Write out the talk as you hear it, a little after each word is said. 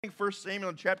First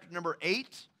Samuel chapter number 8.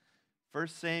 1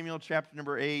 Samuel chapter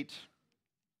number 8.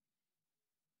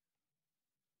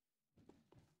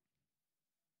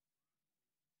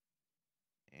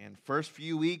 And first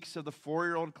few weeks of the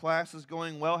 4-year-old class is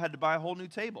going well. Had to buy a whole new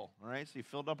table. All right, so you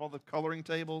filled up all the coloring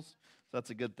tables. So that's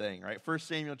a good thing. All right, 1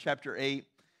 Samuel chapter 8.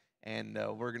 And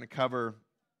we're going to cover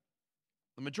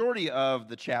the majority of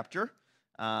the chapter.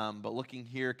 But looking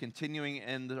here, continuing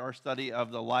in our study of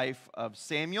the life of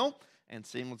Samuel. And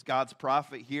Samuel's God's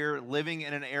prophet here, living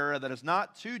in an era that is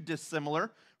not too dissimilar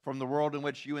from the world in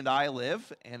which you and I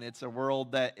live. And it's a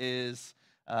world that is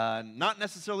not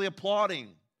necessarily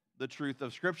applauding the truth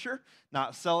of Scripture,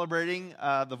 not celebrating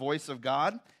the voice of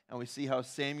God. And we see how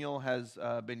Samuel has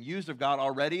been used of God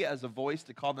already as a voice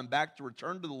to call them back to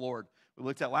return to the Lord. We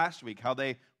looked at last week how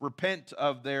they repent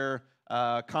of their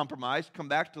compromise, come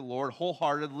back to the Lord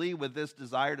wholeheartedly with this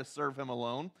desire to serve Him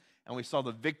alone. And we saw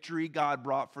the victory God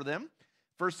brought for them.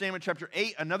 1 Samuel chapter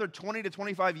 8, another 20 to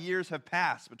 25 years have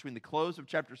passed between the close of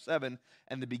chapter 7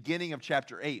 and the beginning of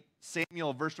chapter 8.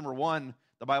 Samuel, verse number 1,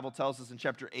 the Bible tells us in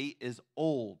chapter 8, is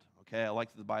old. Okay, I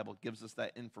like that the Bible gives us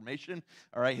that information.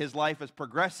 All right, his life is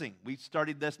progressing. We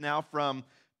studied this now from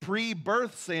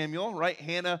pre-birth Samuel, right?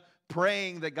 Hannah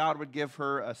praying that God would give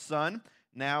her a son.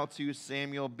 Now to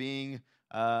Samuel being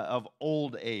of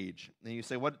old age. And you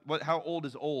say, how old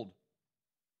is old?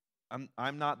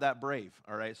 I'm not that brave,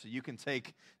 all right? So you can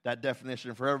take that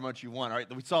definition for however much you want, all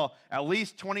right? We saw at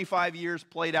least 25 years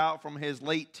played out from his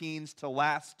late teens to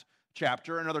last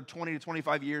chapter. Another 20 to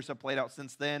 25 years have played out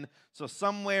since then. So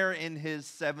somewhere in his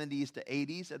 70s to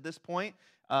 80s at this point.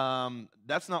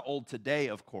 That's not old today,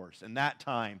 of course. In that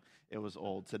time, it was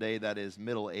old. Today, that is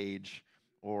middle age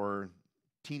or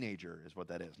teenager is what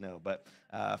that is. No, but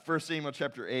 1 Samuel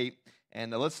chapter 8.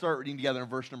 And let's start reading together in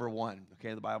verse number 1.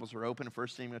 Okay, the Bibles are open. 1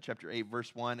 Samuel chapter 8,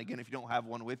 verse 1. Again, if you don't have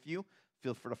one with you,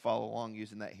 feel free to follow along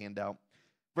using that handout.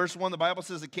 Verse 1, the Bible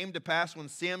says, "It came to pass when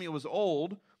Samuel was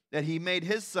old that he made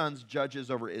his sons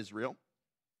judges over Israel.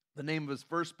 The name of his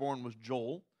firstborn was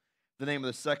Joel, the name of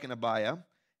the second Abiah,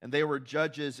 and they were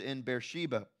judges in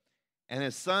Beersheba. And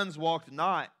his sons walked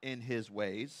not in his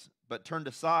ways, but turned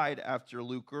aside after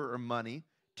lucre or money,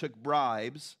 took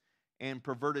bribes, and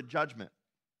perverted judgment.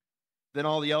 Then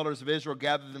all the elders of Israel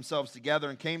gathered themselves together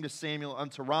and came to Samuel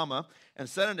unto Ramah and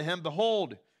said unto him,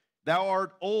 Behold, thou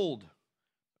art old."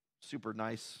 Super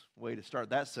nice way to start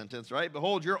that sentence, right?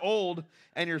 "Behold, you're old,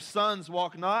 and your sons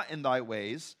walk not in thy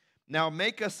ways. Now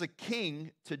make us a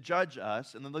king to judge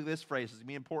us." And then look at this phrase, it's going to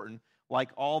be important.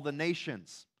 "Like all the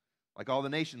nations." Like all the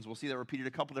nations. We'll see that repeated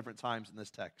a couple different times in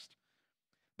this text.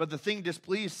 "But the thing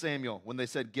displeased Samuel when they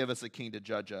said, Give us a king to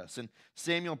judge us. And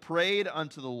Samuel prayed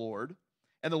unto the Lord.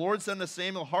 And the Lord said unto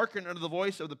Samuel, Hearken unto the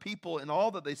voice of the people in all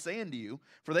that they say unto you,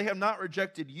 for they have not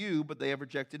rejected you, but they have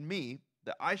rejected me,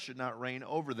 that I should not reign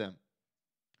over them.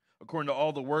 According to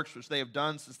all the works which they have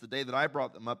done since the day that I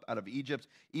brought them up out of Egypt,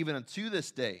 even unto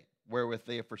this day, wherewith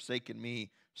they have forsaken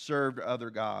me, served other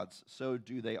gods, so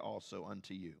do they also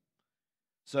unto you.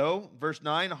 So," verse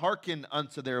 9, "hearken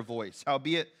unto their voice.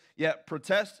 Howbeit, yet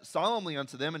protest solemnly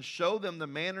unto them, and show them the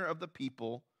manner of the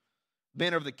people,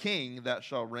 manner of the king that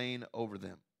shall reign over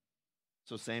them."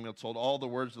 So Samuel told all the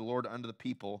words of the Lord unto the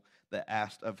people that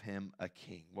asked of him a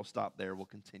king. We'll stop there. We'll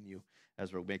continue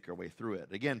as we'll make our way through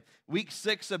it. Again, week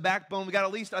 6 of Backbone. We got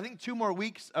at least, I think, 2 more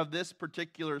weeks of this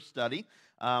particular study.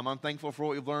 I'm thankful for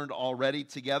what we've learned already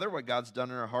together, what God's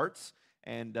done in our hearts,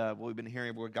 and what we've been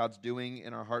hearing what God's doing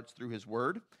in our hearts through His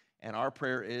Word. And our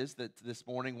prayer is that this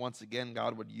morning, once again,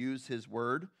 God would use His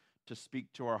Word to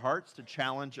speak to our hearts, to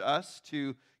challenge us,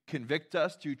 to convict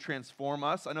us, to transform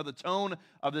us. I know the tone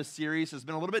of this series has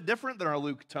been a little bit different than our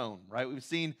Luke tone, right? We've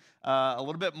seen a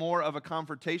little bit more of a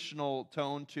confrontational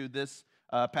tone to this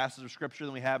passage of Scripture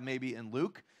than we have maybe in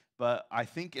Luke, but I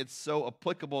think it's so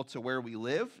applicable to where we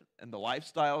live and the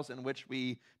lifestyles in which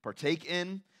we partake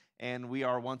in, and we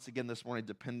are once again this morning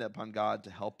dependent upon God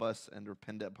to help us and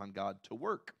dependent upon God to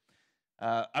work.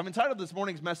 I've entitled this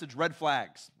morning's message, Red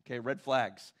Flags, okay, red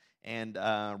flags. And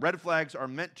red flags are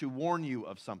meant to warn you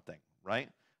of something,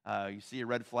 right? You see a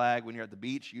red flag when you're at the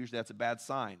beach. Usually that's a bad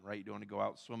sign, right? You don't want to go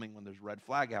out swimming when there's a red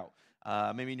flag out.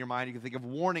 Maybe in your mind you can think of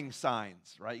warning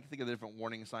signs, right? You can think of the different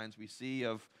warning signs we see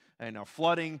of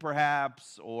flooding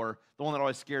perhaps, or the one that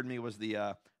always scared me was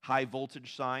the high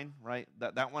voltage sign, right?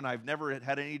 That one I've never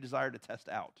had any desire to test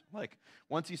out. Like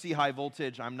once you see high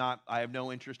voltage, I have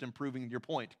no interest in proving your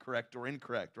point, correct or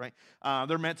incorrect, right?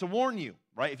 They're meant to warn you,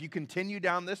 right? If you continue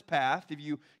down this path, if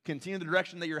you continue the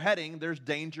direction that you're heading, there's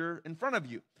danger in front of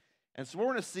you. And so what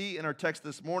we're going to see in our text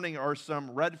this morning are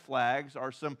some red flags,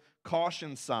 are some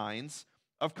caution signs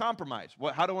of compromise.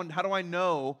 How do I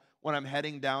know when I'm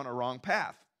heading down a wrong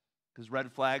path, because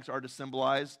red flags are to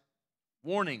symbolize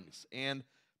warnings and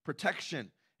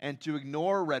protection. And to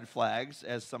ignore red flags,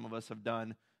 as some of us have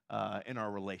done in our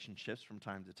relationships from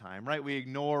time to time, right? We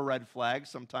ignore red flags.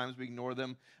 Sometimes we ignore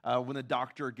them when the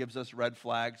doctor gives us red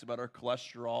flags about our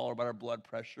cholesterol or about our blood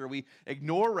pressure. We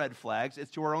ignore red flags. It's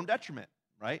to our own detriment,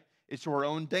 right? It's to our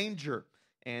own danger.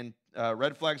 And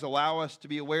red flags allow us to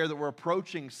be aware that we're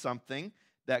approaching something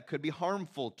that could be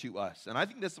harmful to us. And I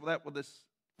think that's what this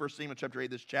 1 Samuel chapter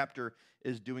 8, this chapter,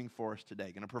 is doing for us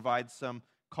today. Going to provide some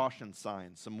caution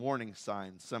signs, some warning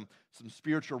signs, some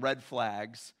spiritual red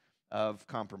flags of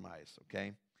compromise,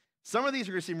 okay? Some of these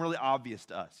are going to seem really obvious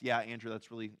to us. Yeah, Andrew,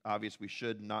 that's really obvious. We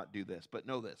should not do this. But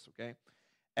know this, okay?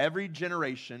 Every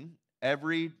generation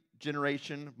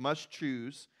must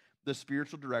choose the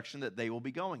spiritual direction that they will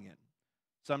be going in.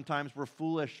 Sometimes we're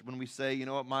foolish when we say, you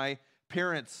know what, my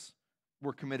parents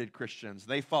were committed Christians.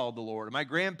 They followed the Lord. My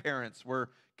grandparents were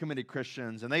committed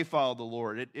Christians, and they followed the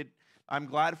Lord. I'm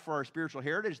glad for our spiritual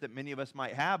heritage that many of us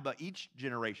might have, but each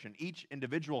generation, each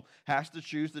individual has to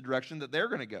choose the direction that they're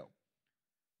going to go.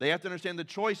 They have to understand the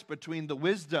choice between the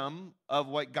wisdom of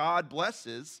what God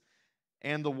blesses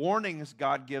and the warnings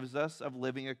God gives us of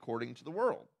living according to the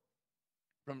world.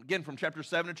 From chapter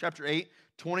 7 to chapter 8,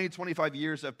 20 to 25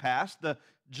 years have passed. The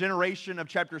generation of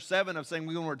chapter 7 of saying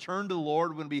we're going to return to the Lord,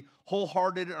 we're going to be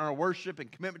wholehearted in our worship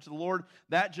and commitment to the Lord,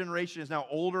 that generation is now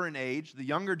older in age. The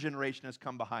younger generation has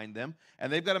come behind them,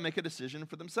 and they've got to make a decision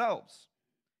for themselves.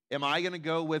 Am I going to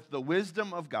go with the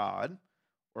wisdom of God,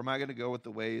 or am I going to go with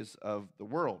the ways of the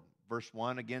world? Verse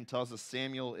 1 again tells us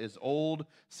Samuel is old.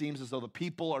 Seems as though the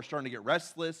people are starting to get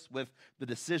restless with the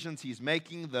decisions he's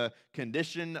making, the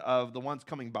condition of the ones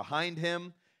coming behind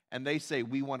him, and they say,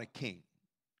 we want a king.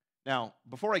 Now,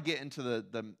 before I get into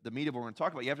the meat of what we're going to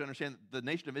talk about, you have to understand that the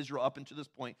nation of Israel up until this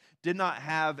point did not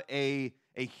have a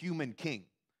human king.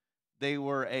 They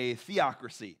were a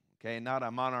theocracy, okay, not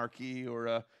a monarchy or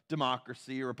a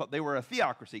democracy, they were a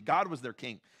theocracy. God was their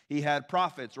king. He had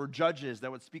prophets or judges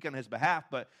that would speak on his behalf,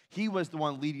 but he was the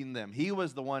one leading them. He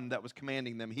was the one that was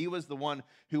commanding them. He was the one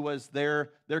who was their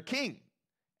king.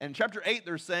 And in chapter 8,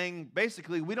 they're saying,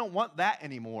 basically, we don't want that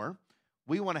anymore.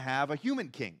 We want to have a human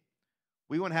king.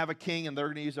 We want to have a king, and they're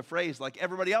going to use a phrase like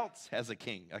everybody else has a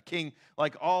king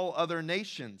like all other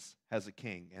nations has a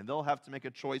king. And they'll have to make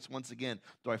a choice once again.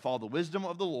 Do I follow the wisdom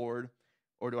of the Lord,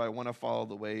 or do I want to follow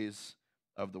the ways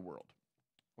of the world?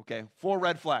 Okay, 4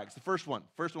 red flags. The first one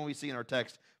we see in our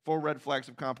text, 4 red flags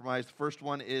of compromise. The first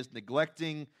one is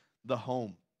neglecting the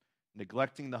home.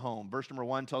 Neglecting the home. Verse number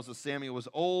 1 tells us Samuel was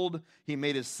old. He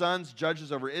made his sons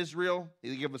judges over Israel.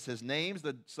 He gave us his names.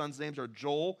 The sons' names are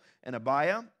Joel and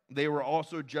Abiah. They were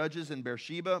also judges in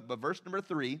Beersheba. But verse number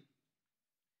 3,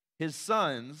 his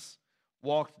sons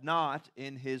walked not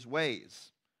in his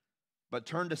ways, but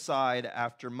turned aside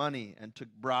after money and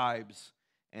took bribes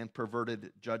and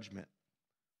perverted judgment.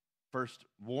 First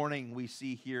warning we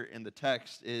see here in the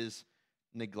text is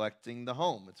neglecting the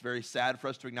home. It's very sad for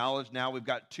us to acknowledge now we've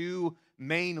got 2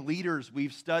 main leaders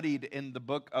we've studied in the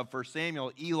book of 1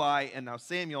 Samuel, Eli and now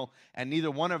Samuel, and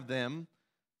neither one of them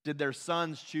did their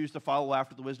sons choose to follow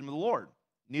after the wisdom of the Lord.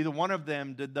 Neither one of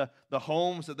them did the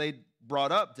homes that they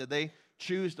brought up, did they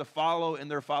choose to follow in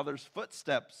their father's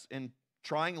footsteps in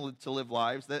trying to live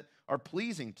lives that are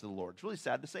pleasing to the Lord. It's really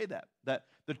sad to say that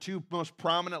the 2 most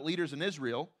prominent leaders in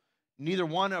Israel, neither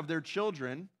one of their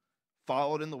children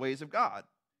followed in the ways of God.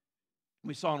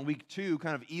 We saw in week 2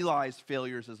 kind of Eli's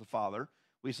failures as a father.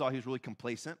 We saw he was really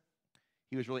complacent.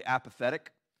 He was really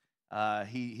apathetic.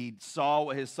 He saw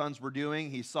what his sons were doing.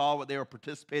 He saw what they were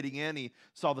participating in. He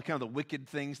saw the kind of the wicked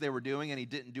things they were doing, and he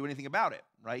didn't do anything about it,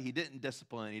 right? He didn't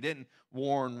discipline. He didn't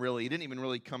warn, really. He didn't even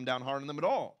really come down hard on them at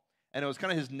all. And it was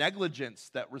kind of his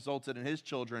negligence that resulted in his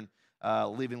children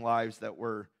living lives that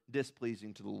were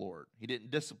displeasing to the Lord. He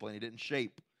didn't discipline. He didn't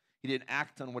shape. He didn't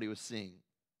act on what he was seeing.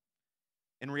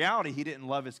 In reality, he didn't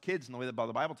love his kids in the way that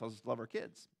the Bible tells us to love our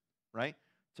kids, right?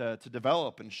 To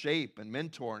develop and shape and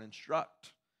mentor and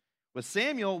instruct. With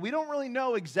Samuel, we don't really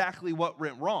know exactly what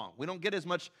went wrong. We don't get as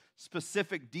much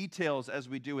specific details as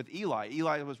we do with Eli.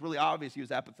 Eli was really obvious he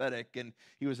was apathetic and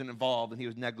he was involved and he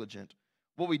was negligent.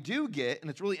 What we do get, and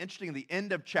it's really interesting, at the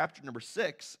end of chapter number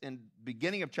 6 and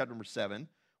beginning of chapter number 7,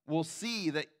 we'll see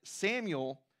that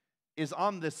Samuel is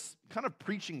on this kind of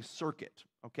preaching circuit,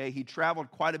 okay? He traveled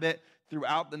quite a bit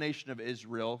throughout the nation of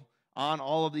Israel on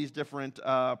all of these different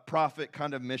prophet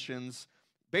kind of missions.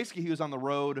 Basically, he was on the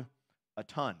road a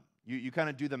ton. You kind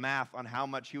of do the math on how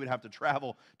much he would have to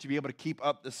travel to be able to keep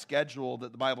up the schedule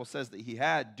that the Bible says that he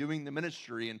had, doing the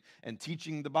ministry and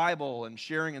teaching the Bible and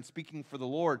sharing and speaking for the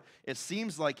Lord. It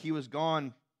seems like he was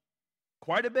gone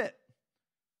quite a bit.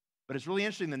 But it's really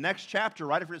interesting. The next chapter,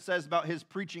 right after it says about his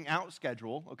preaching out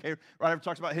schedule, okay, right after it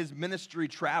talks about his ministry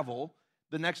travel,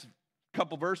 the next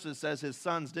couple verses says his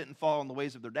sons didn't follow in the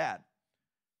ways of their dad.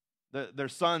 Their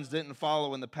sons didn't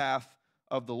follow in the path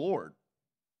of the Lord.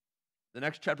 The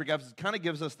next chapter kind of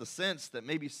gives us the sense that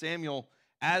maybe Samuel,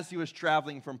 as he was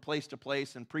traveling from place to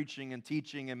place and preaching and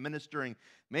teaching and ministering,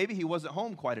 maybe he wasn't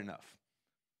home quite enough.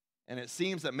 And it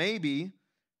seems that maybe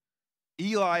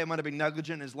Eli might have been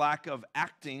negligent in his lack of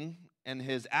acting and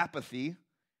his apathy.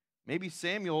 Maybe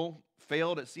Samuel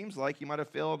failed, it seems like he might have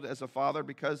failed as a father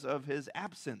because of his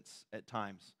absence at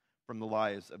times from the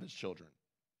lives of his children.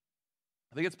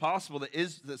 I think it's possible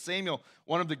that Samuel,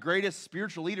 one of the greatest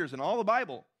spiritual leaders in all the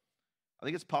Bible, I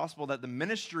think it's possible that the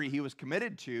ministry he was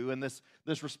committed to and this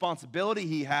responsibility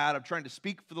he had of trying to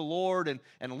speak for the Lord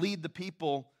and lead the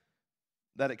people,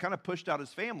 that it kind of pushed out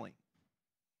his family.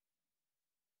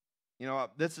 You know,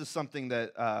 this is something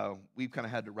that we've kind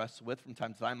of had to wrestle with from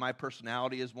time to time. My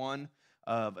personality is one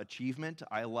of achievement.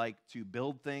 I like to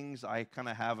build things. I kind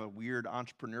of have a weird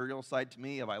entrepreneurial side to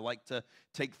me. If I like to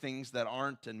take things that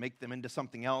aren't and make them into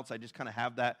something else, I just kind of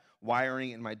have that wiring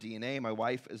in my DNA. My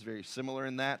wife is very similar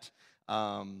in that.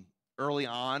 Early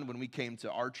on, when we came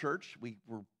to our church,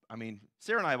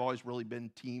 Sarah and I have always really been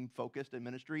team-focused in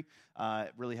ministry.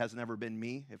 It really has never been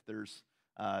me. If there's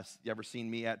you ever seen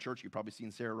me at church, you've probably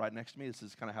seen Sarah right next to me. This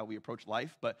is kind of how we approach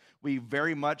life. But we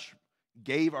very much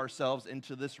gave ourselves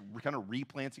into this kind of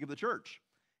replanting of the church.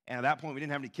 And at that point, we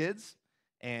didn't have any kids,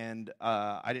 and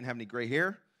I didn't have any gray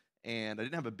hair, and I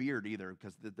didn't have a beard either,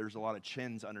 because there's a lot of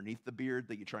chins underneath the beard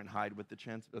that you try and hide with the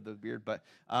chins of the beard. But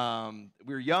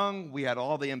we were young. We had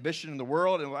all the ambition in the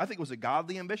world, and I think it was a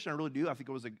godly ambition. I really do. I think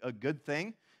it was a good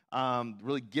thing,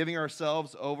 really giving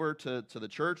ourselves over to the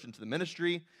church and to the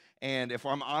ministry. And if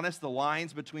I'm honest, the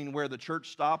lines between where the church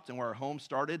stopped and where our home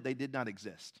started, they did not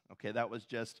exist. Okay, that was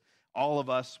just all of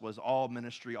us was all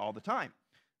ministry all the time.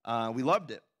 We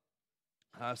loved it.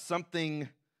 Something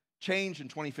changed in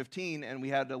 2015, and we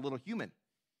had a little human.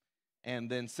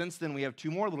 And then since then, we have two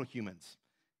more little humans.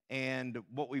 And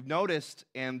what we've noticed,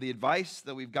 and the advice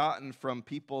that we've gotten from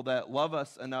people that love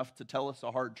us enough to tell us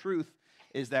a hard truth,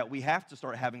 is that we have to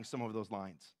start having some of those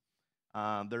lines.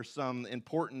 There's some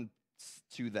importance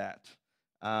to that.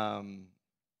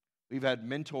 We've had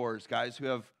mentors, guys who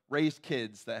have raised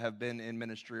kids that have been in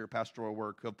ministry or pastoral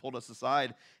work, who have pulled us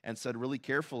aside and said really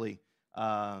carefully,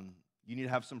 you need to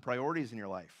have some priorities in your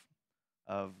life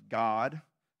of God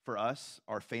for us,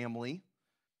 our family,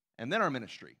 and then our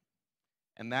ministry.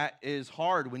 And that is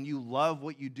hard when you love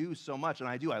what you do so much. And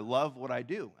I do. I love what I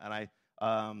do.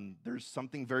 And there's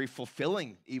something very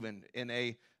fulfilling even in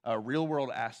a real world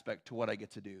aspect to what I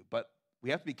get to do. But we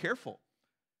have to be careful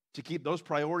to keep those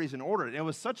priorities in order. And it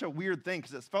was such a weird thing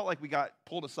because it felt like we got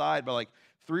pulled aside by like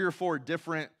 3 or 4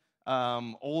 different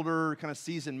older kind of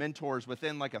seasoned mentors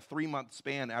within like a 3-month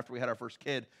span after we had our first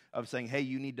kid of saying, hey,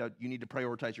 you need to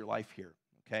prioritize your life here,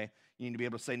 okay? You need to be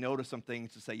able to say no to some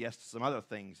things, to say yes to some other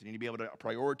things. You need to be able to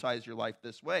prioritize your life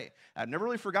this way. I've never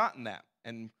really forgotten that.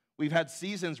 And we've had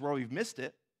seasons where we've missed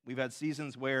it. We've had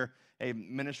seasons where a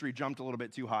ministry jumped a little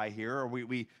bit too high here, or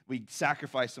we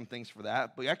sacrificed some things for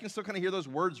that. But I can still kind of hear those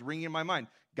words ringing in my mind.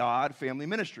 God, family,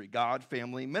 ministry. God,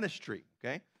 family, ministry,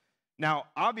 okay? Now,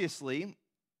 obviously,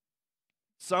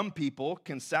 some people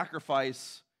can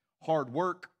sacrifice hard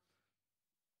work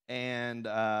and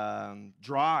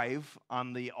drive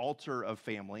on the altar of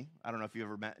family. I don't know if you've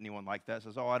ever met anyone like that.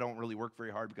 Says, I don't really work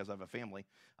very hard because I have a family.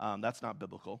 That's not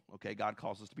biblical, okay? God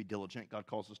calls us to be diligent. God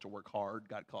calls us to work hard.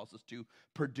 God calls us to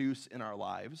produce in our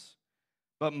lives.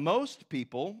 But most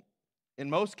people, in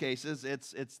most cases,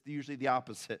 it's usually the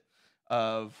opposite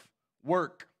of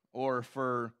work, or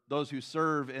for those who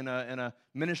serve in a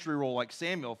ministry role like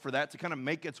Samuel, for that to kind of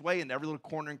make its way into every little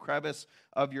corner and crevice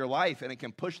of your life, and it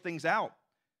can push things out.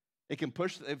 It can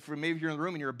push, for maybe if you're in the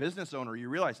room and you're a business owner, you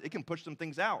realize it can push some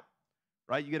things out,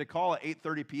 right? You get a call at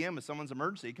 8:30 p.m. if someone's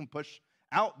emergency. It can push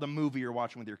out the movie you're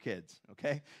watching with your kids,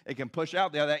 okay? It can push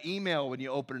out that email when you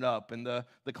open it up, and the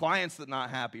clients that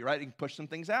not happy, right? It can push some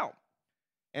things out.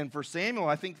 And for Samuel,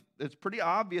 I think it's pretty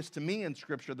obvious to me in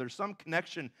Scripture, there's some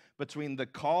connection between the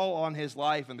call on his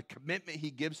life and the commitment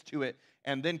he gives to it,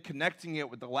 and then connecting it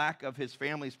with the lack of his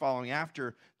family's following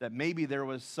after, that maybe there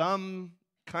was some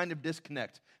kind of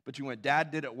disconnect between what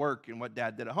dad did at work and what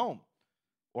dad did at home.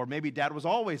 Or maybe dad was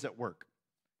always at work.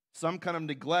 Some kind of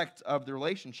neglect of the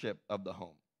relationship of the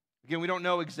home. Again, we don't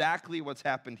know exactly what's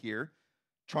happened here,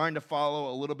 trying to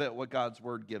follow a little bit what God's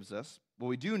word gives us. What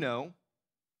we do know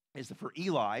is that for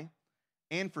Eli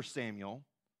and for Samuel,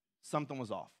 something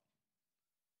was off.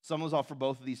 Some was off for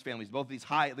both of these families, both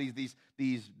of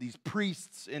these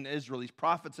priests in Israel, these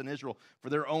prophets in Israel, for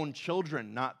their own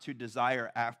children not to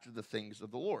desire after the things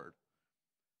of the Lord.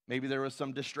 Maybe there was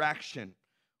some distraction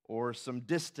or some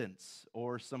distance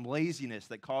or some laziness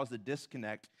that caused a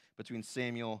disconnect between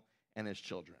Samuel and his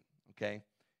children, okay?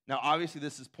 Now, obviously,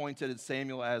 this is pointed at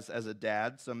Samuel as a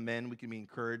dad. Some men, we can be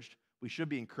encouraged. We should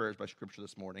be encouraged by Scripture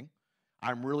this morning.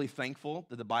 I'm really thankful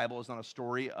that the Bible is not a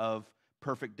story of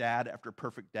perfect dad after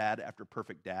perfect dad after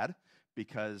perfect dad,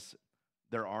 because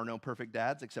there are no perfect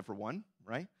dads except for one,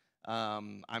 right?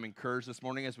 I'm encouraged this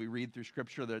morning as we read through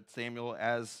Scripture that Samuel,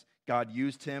 as God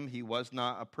used him, he was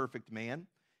not a perfect man.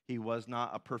 He was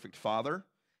not a perfect father.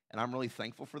 And I'm really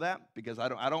thankful for that, because I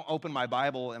don't open my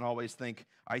Bible and always think,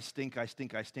 I stink.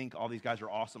 All these guys are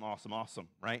awesome,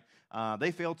 right?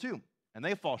 They fail too, and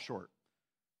they fall short.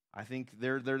 I think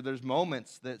there's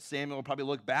moments that Samuel will probably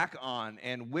look back on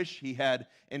and wish he had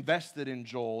invested in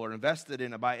Joel or invested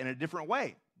in a different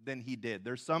way than he did.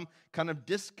 There's some kind of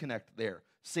disconnect there.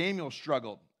 Samuel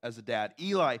struggled as a dad.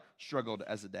 Eli struggled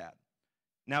as a dad.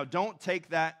 Now, don't take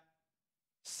that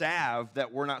salve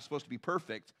that we're not supposed to be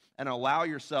perfect and allow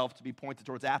yourself to be pointed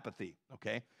towards apathy,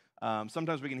 okay?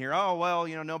 Sometimes we can hear, oh, well,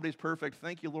 nobody's perfect.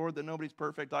 Thank you, Lord, that nobody's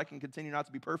perfect. I can continue not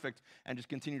to be perfect and just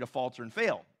continue to falter and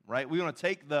fail, right? We want to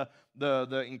take the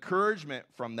encouragement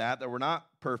from that we're not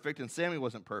perfect, and Samuel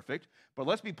wasn't perfect, but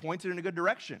let's be pointed in a good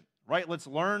direction, right? Let's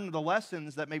learn the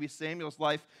lessons that maybe Samuel's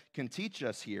life can teach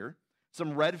us here,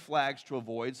 some red flags to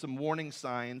avoid, some warning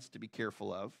signs to be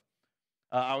careful of.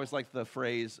 I always like the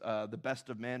phrase, the best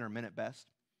of men are men at best,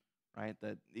 right?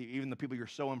 That even the people you're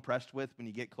so impressed with, when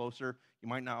you get closer, you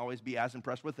might not always be as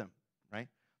impressed with them, right?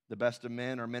 The best of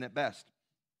men are men at best.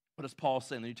 What does Paul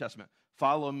say in the New Testament?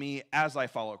 Follow me as I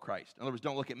follow Christ. In other words,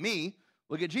 don't look at me,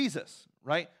 look at Jesus,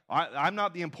 right? I'm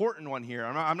not the important one here.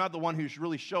 I'm not the one who's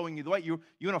really showing you the way. You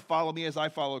want to follow me as I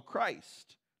follow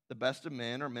Christ. The best of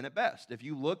men are men at best. If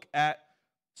you look at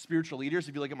spiritual leaders,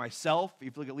 if you look at myself, if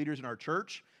you look at leaders in our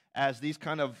church, as these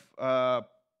kind of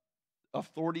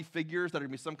authority figures that are going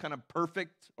to be some kind of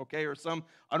perfect, okay, or some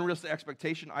unrealistic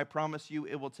expectation, I promise you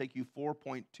it will take you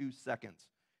 4.2 seconds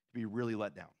to be really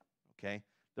let down, okay?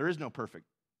 There is no perfect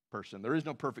person. There is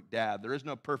no perfect dad. There is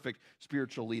no perfect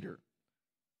spiritual leader.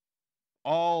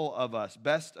 All of us,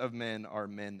 best of men, are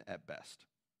men at best.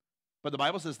 But the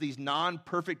Bible says these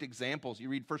non-perfect examples, you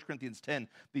read 1 Corinthians 10,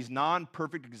 these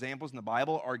non-perfect examples in the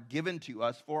Bible are given to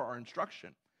us for our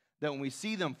instruction. That when we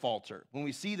see them falter, when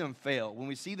we see them fail, when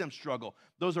we see them struggle,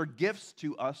 those are gifts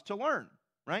to us to learn,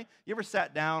 right? You ever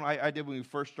sat down, I did when we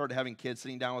first started having kids,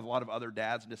 sitting down with a lot of other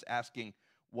dads and just asking,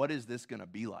 what is this going to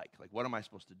be like? Like, what am I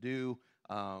supposed to do?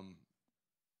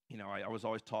 I was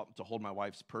always taught to hold my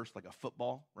wife's purse like a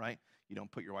football, right? You don't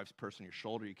put your wife's purse on your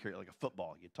shoulder. You carry it like a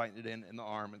football. You tighten it in the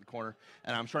arm, in the corner.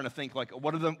 And I'm trying to think, like,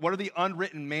 what are the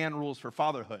unwritten man rules for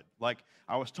fatherhood? Like,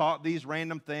 I was taught these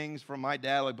random things from my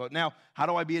dad. Like, but now, how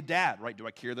do I be a dad, right? Do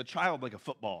I carry the child like a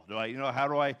football? How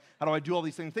do I do all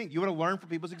these things? You want to learn from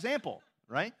people's example,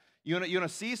 right? You want to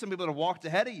see some people that have walked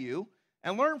ahead of you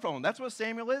and learn from them. That's what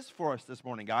Samuel is for us this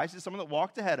morning, guys. He's someone that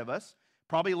walked ahead of us.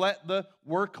 Probably let the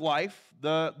work life,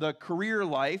 the career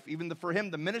life, even for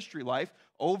him, the ministry life,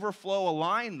 overflow a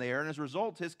line there, and as a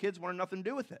result, his kids wanted nothing to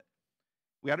do with it.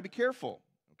 We got to be careful,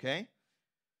 okay?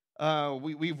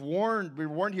 We're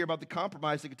warned here about the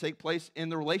compromise that could take place in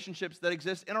the relationships that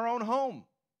exist in our own home.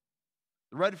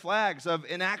 The red flags of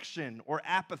inaction or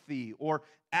apathy or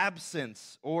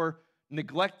absence or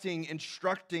neglecting,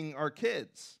 instructing our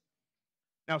kids.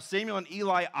 Now, Samuel and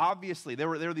Eli, obviously, they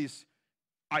were these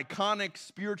iconic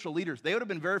spiritual leaders. They would have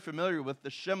been very familiar with the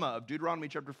Shema of Deuteronomy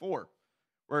chapter 4,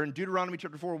 where in Deuteronomy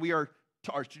chapter 4,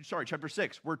 chapter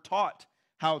 6, we're taught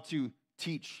how to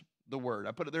teach the word.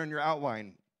 I put it there in your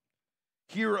outline.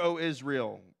 Hear, O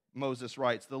Israel, Moses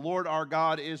writes, the Lord our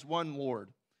God is one Lord,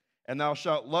 and thou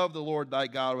shalt love the Lord thy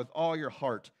God with all your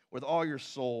heart, with all your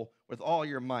soul, with all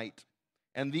your might.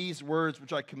 And these words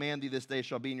which I command thee this day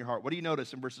shall be in your heart. What do you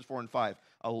notice in verses 4 and 5?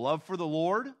 A love for the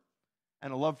Lord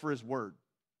and a love for his word.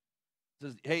 It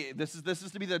says, hey, this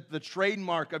is to be the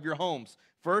trademark of your homes.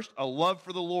 First, a love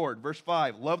for the Lord. Verse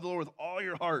 5, love the Lord with all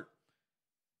your heart.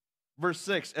 Verse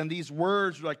 6, and these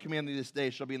words which I command thee this day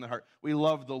shall be in the heart. We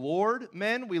love the Lord,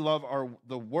 men. We love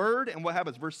the word. And what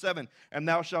happens? Verse 7, and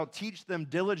thou shalt teach them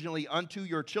diligently unto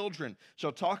your children.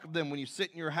 Shall talk of them when you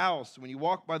sit in your house, when you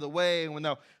walk by the way, when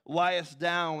thou liest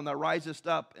down, when thou risest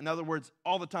up. In other words,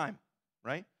 all the time,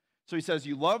 right? So he says,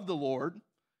 you love the Lord,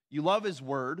 you love his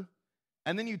word,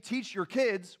 and then you teach your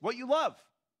kids what you love,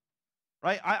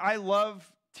 right? I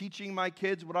love teaching my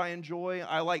kids what I enjoy.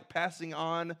 I like passing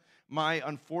on my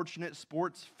unfortunate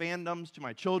sports fandoms to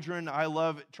my children. I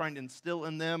love trying to instill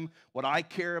in them what I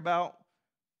care about.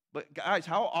 But guys,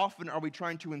 how often are we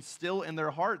trying to instill in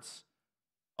their hearts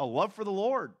a love for the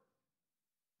Lord,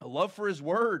 a love for His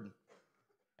Word?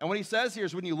 And what he says here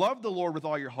is when you love the Lord with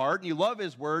all your heart and you love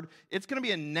His Word, it's going to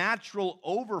be a natural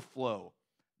overflow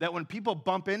that when people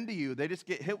bump into you, they just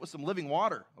get hit with some living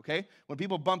water, okay? When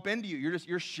people bump into you,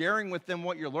 you're sharing with them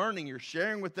what you're learning. You're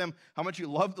sharing with them how much you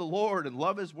love the Lord and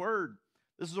love His Word.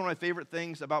 This is one of my favorite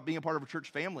things about being a part of a church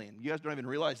family. And you guys don't even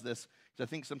realize this, because I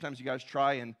think sometimes you guys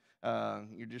try and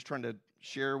you're just trying to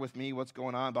share with me what's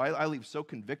going on. But I leave so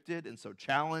convicted and so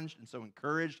challenged and so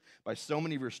encouraged by so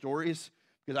many of your stories.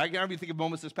 Because I can even think of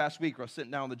moments this past week where I was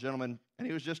sitting down with a gentleman, and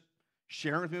he was just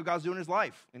sharing with me what God's doing in his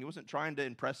life. And he wasn't trying to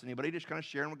impress anybody, just kind of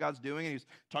sharing what God's doing. And he was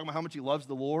talking about how much he loves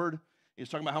the Lord. He was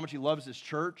talking about how much he loves his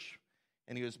church.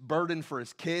 And he was burdened for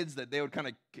his kids that they would kind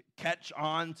of catch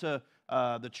on to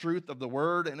the truth of the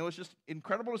Word. And it was just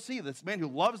incredible to see this man who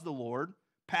loves the Lord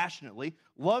passionately,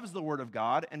 loves the Word of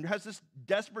God, and has this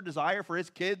desperate desire for his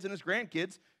kids and his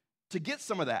grandkids to get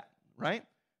some of that, right?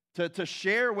 To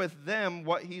share with them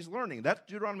what he's learning. That's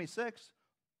Deuteronomy 6.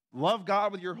 Love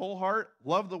God with your whole heart,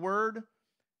 love the Word,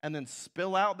 and then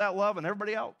spill out that love on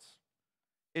everybody else.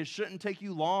 It shouldn't take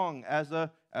you long as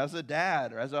a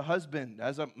dad or as a husband,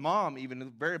 as a mom,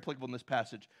 even very applicable in this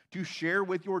passage, to share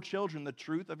with your children the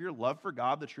truth of your love for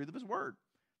God, the truth of His Word.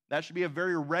 That should be a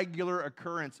very regular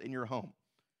occurrence in your home.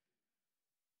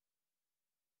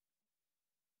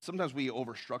 Sometimes we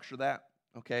overstructure that,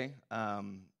 okay?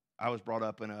 I was brought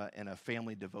up in a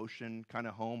family devotion kind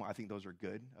of home. I think those are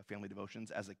good, family devotions.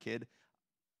 As a kid,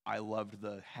 I loved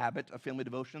the habit of family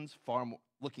devotions.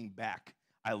 Looking back,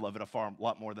 I love it a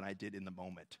lot more than I did in the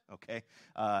moment, okay?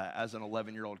 As an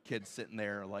 11-year-old kid sitting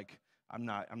there, like, I'm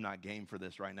not game for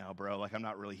this right now, bro. Like, I'm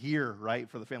not really here, right,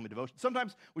 for the family devotion.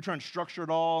 Sometimes we try and structure it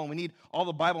all, and we need all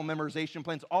the Bible memorization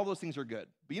plans. All those things are good.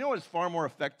 But you know what is far more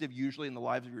effective usually in the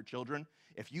lives of your children?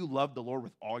 If you love the Lord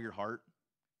with all your heart,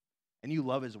 and you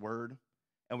love His Word,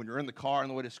 and when you're in the car on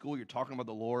the way to school, you're talking about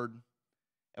the Lord,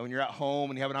 and when you're at home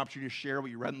and you have an opportunity to share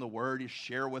what you read in the Word, you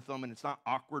share with them, and it's not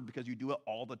awkward because you do it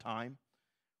all the time,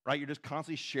 right? You're just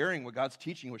constantly sharing what God's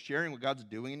teaching, sharing what God's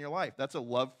doing in your life. That's a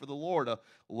love for the Lord, a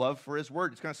love for His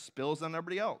Word. It kind of spills on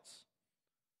everybody else.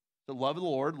 So love the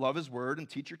Lord, love His Word, and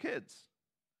teach your kids.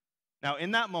 Now,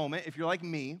 in that moment, if you're like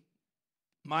me,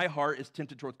 my heart is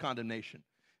tempted towards condemnation.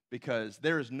 Because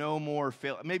there is no more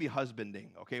maybe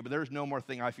husbanding, okay, but there's no more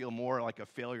thing I feel more like a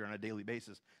failure on a daily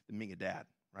basis than being a dad,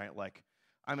 right? Like,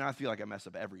 I feel like I mess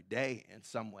up every day in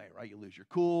some way, right? You lose your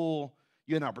cool,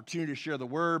 you had an opportunity to share the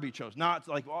Word, but you chose not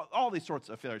to, like all these sorts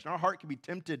of failures. And our heart can be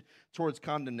tempted towards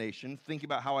condemnation, thinking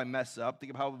about how I mess up,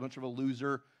 think about how much of a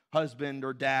loser husband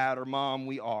or dad or mom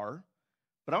we are.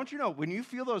 But I want you to know, when you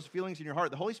feel those feelings in your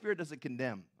heart, the Holy Spirit doesn't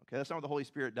condemn, okay? That's not what the Holy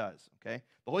Spirit does, okay?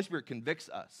 The Holy Spirit convicts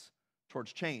us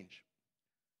towards change.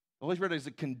 The Holy Spirit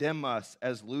doesn't condemn us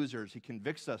as losers. He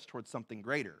convicts us towards something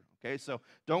greater, okay? So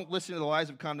don't listen to the lies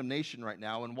of condemnation right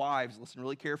now. And wives, listen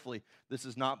really carefully. This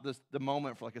is not the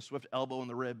moment for like a swift elbow in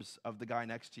the ribs of the guy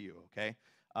next to you, okay?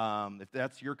 If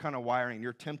that's your kind of wiring,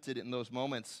 you're tempted in those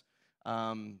moments.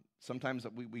 Sometimes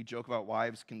we joke about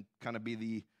wives can kind of be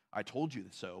the I told you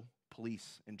so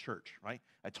police in church, right?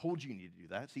 I told you you need to do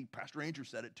that. See, Pastor Andrew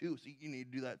said it too, so you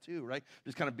need to do that too, right?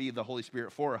 Just kind of be the Holy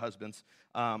Spirit for our husbands.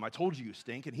 I told you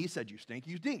stink, and he said you stink,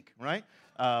 you dink, right?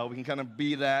 We can kind of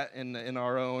be that in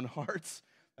our own hearts.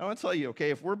 I want to tell you,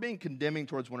 okay, if we're being condemning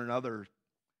towards one another,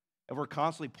 if we're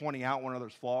constantly pointing out one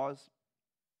another's flaws,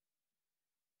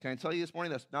 can I tell you this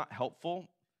morning that's not helpful,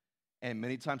 and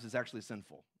many times it's actually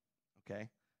sinful, okay?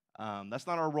 That's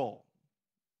not our role.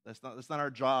 That's not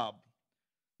our job.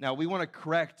 Now, we want to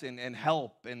correct and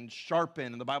help and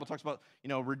sharpen, and the Bible talks about,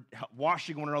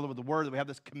 washing one another with the Word, that we have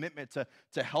this commitment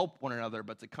to help one another,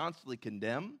 but to constantly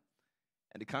condemn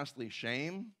and to constantly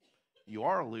shame, you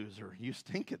are a loser. You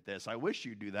stink at this. I wish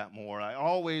you'd do that more. I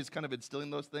always kind of instilling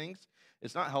those things.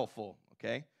 It's not helpful,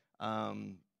 okay?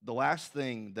 The last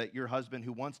thing that your husband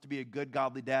who wants to be a good,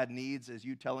 godly dad needs is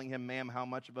you telling him, ma'am, how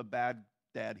much of a bad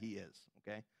dad he is,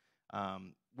 okay?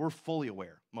 We're fully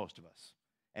aware, most of us.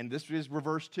 And this is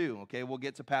reverse too, okay? We'll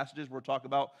get to passages where we'll talk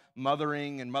about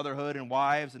mothering and motherhood and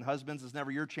wives and husbands. It's never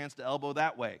your chance to elbow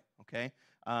that way, okay?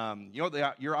 You know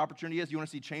what your opportunity is? You want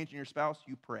to see change in your spouse?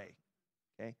 You pray,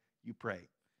 okay? You pray.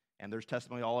 And there's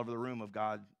testimony all over the room of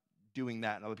God doing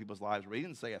that in other people's lives where He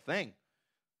didn't say a thing.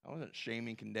 I wasn't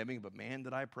shaming, condemning, but man,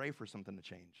 did I pray for something to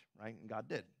change, right? And God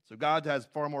did. So God has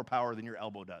far more power than your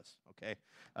elbow does, okay?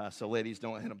 So ladies,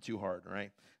 don't hit him too hard,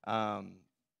 right?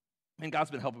 And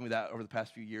God's been helping me with that over the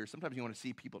past few years. Sometimes you want to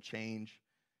see people change.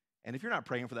 And if you're not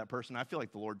praying for that person, I feel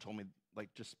like the Lord told me,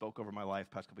 like, just spoke over my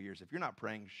life past couple of years. If you're not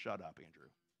praying, shut up, Andrew.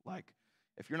 Like,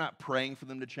 if you're not praying for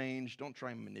them to change, don't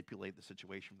try and manipulate the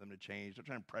situation for them to change. Don't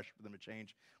try and pressure for them to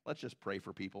change. Let's just pray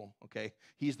for people, okay?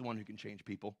 He's the one who can change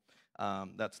people.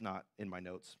 That's not in my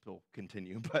notes. We'll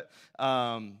continue. But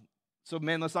so,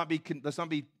 man, let's not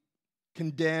be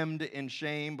condemned in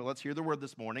shame, but let's hear the word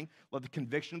this morning. Let the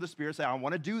conviction of the Spirit say, I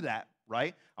want to do that,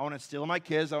 right? I want to instill in my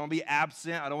kids. I want to be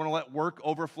absent. I don't want to let work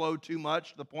overflow too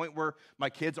much to the point where my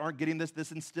kids aren't getting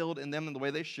this instilled in them in the way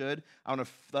they should. I want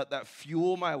to let that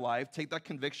fuel my life, take that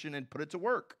conviction and put it to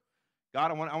work.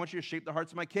 God, I want you to shape the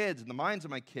hearts of my kids and the minds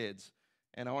of my kids.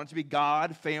 And I want it to be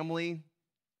God, family,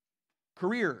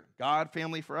 career. God,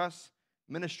 family for us,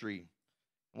 ministry.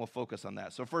 And we'll focus on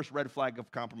that. So first red flag of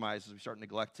compromise is we start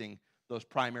neglecting those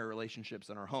primary relationships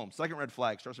in our home. Second red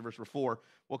flag starts in verse 4.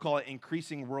 We'll call it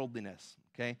increasing worldliness,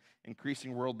 okay?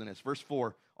 Increasing worldliness. Verse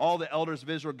 4, all the elders of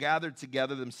Israel gathered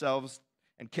together themselves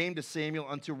and came to Samuel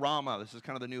unto Ramah. This is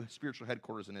kind of the new spiritual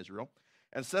headquarters in Israel.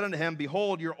 And said unto him,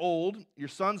 behold, you're old, your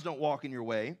sons don't walk in your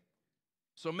way,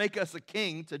 so make us a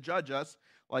king to judge us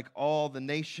like all the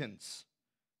nations.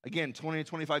 Again, 20 to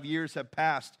 25 years have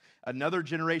passed. Another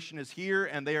generation is here,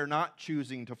 and they are not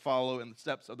choosing to follow in the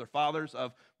steps of their fathers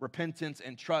of repentance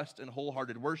and trust and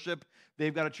wholehearted worship.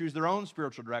 They've got to choose their own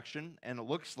spiritual direction, and it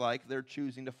looks like they're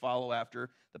choosing to follow after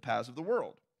the paths of the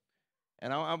world.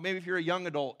 And maybe if you're a young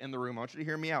adult in the room, I want you to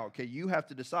hear me out, okay? You have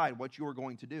to decide what you are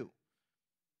going to do.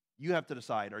 You have to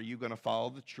decide, are you going to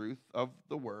follow the truth of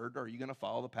the word, or are you going to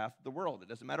follow the path of the world? It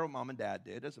doesn't matter what mom and dad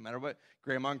did. It doesn't matter what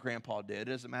grandma and grandpa did.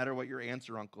 It doesn't matter what your aunts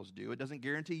or uncles do. It doesn't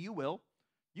guarantee you will.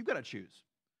 You've got to choose.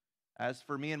 As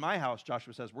for me and my house,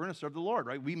 Joshua says, we're going to serve the Lord,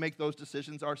 right? We make those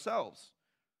decisions ourselves.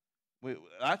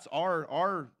 That's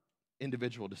our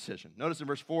individual decision. Notice in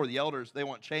verse 4, the elders, they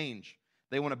want change.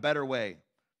 They want a better way.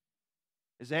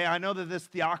 They say, hey, I know that this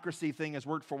theocracy thing has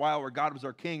worked for a while where God was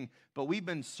our king, but we've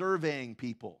been surveying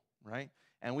people. Right?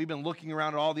 And we've been looking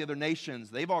around at all the other nations.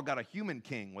 They've all got a human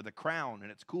king with a crown, and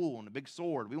it's cool, and a big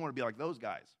sword. We want to be like those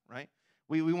guys, right?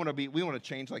 We want to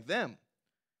change like them.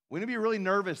 We want to be really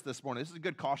nervous this morning. This is a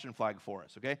good caution flag for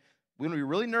us, okay? We want to be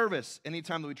really nervous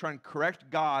anytime that we try and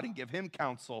correct God and give him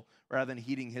counsel rather than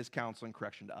heeding his counsel and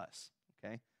correction to us,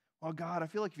 okay? Well, God, I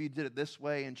feel like if you did it this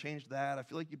way and changed that, I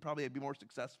feel like you'd probably be more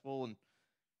successful.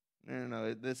 And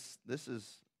no, this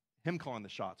is him calling the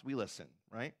shots. We listen,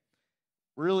 right?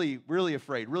 Really, really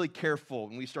afraid, really careful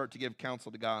when we start to give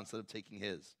counsel to God instead of taking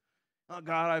his. Oh,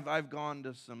 God, I've gone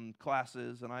to some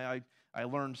classes and I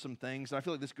learned some things, and I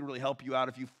feel like this could really help you out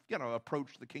if you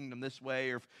approach the kingdom this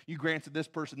way, or if you granted this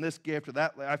person this gift or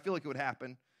that. I feel like it would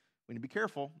happen. We need to be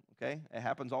careful, okay? It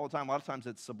happens all the time. A lot of times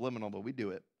it's subliminal, but we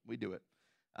do it. We do it.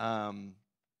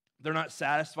 They're not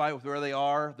satisfied with where they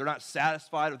are. They're not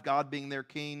satisfied with God being their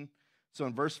king. So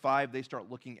in verse 5, they start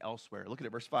looking elsewhere. Look at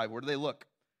it, verse 5. Where do they look?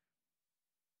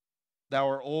 Thou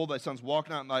art old, thy sons walk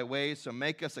not in thy ways, so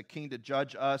make us a king to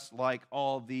judge us like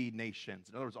all the nations.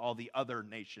 In other words, all the other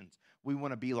nations. We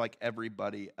want to be like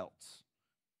everybody else.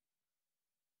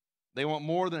 They want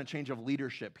more than a change of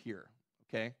leadership here,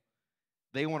 okay?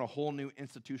 They want a whole new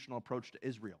institutional approach to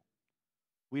Israel.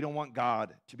 We don't want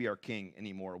God to be our king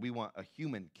anymore. We want a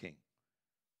human king.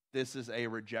 This is a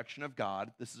rejection of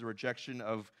God. This is a rejection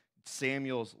of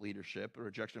Samuel's leadership, a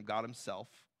rejection of God himself.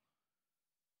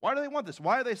 Why do they want this?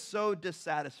 Why are they so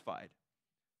dissatisfied?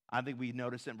 I think we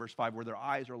notice in verse 5 where their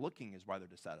eyes are looking is why they're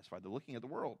dissatisfied. They're looking at the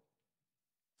world,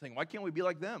 saying, why can't we be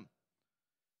like them?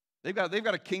 They've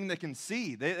got a king that can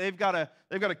see. They've got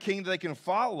a king that they can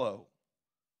follow.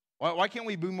 Why can't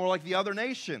we be more like the other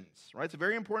nations? Right? It's a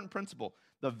very important principle.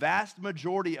 The vast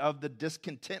majority of the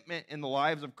discontentment in the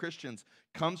lives of Christians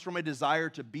comes from a desire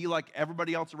to be like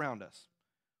everybody else around us.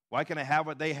 Why can't I have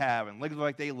what they have and live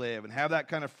like they live and have that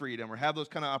kind of freedom or have those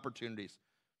kind of opportunities?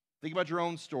 Think about your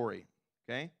own story,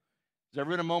 okay? There's ever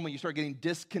been a moment you start getting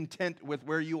discontent with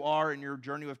where you are in your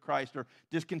journey with Christ, or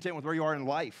discontent with where you are in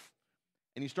life,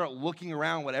 and you start looking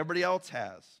around what everybody else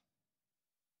has?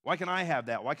 Why can I have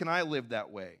that? Why can I live that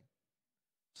way?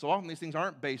 So often these things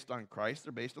aren't based on Christ,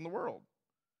 they're based on the world.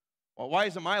 Well, why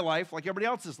isn't my life like everybody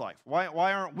else's life? Why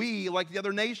aren't we like the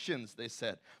other nations, they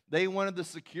said. They wanted the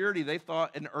security they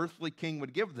thought an earthly king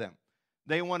would give them.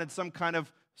 They wanted some kind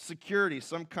of security,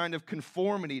 some kind of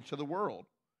conformity to the world.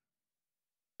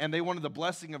 And they wanted the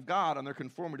blessing of God on their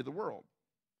conformity to the world.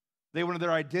 They wanted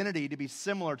their identity to be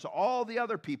similar to all the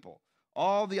other people,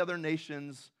 all the other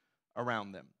nations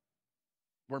around them.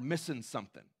 We're missing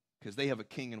something because they have a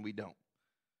king and we don't.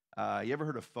 You ever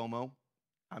heard of FOMO?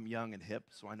 I'm young and hip,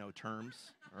 so I know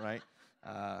terms, all right?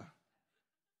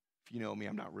 If you know me,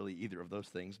 I'm not really either of those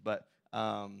things. But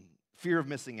Fear of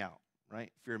missing out,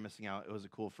 right? Fear of missing out. It was a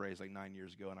cool phrase like 9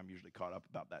 years ago, and I'm usually caught up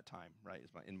about that time, right?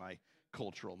 It's in my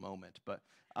cultural moment. But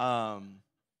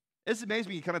it's amazing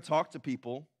when you kind of talk to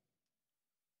people,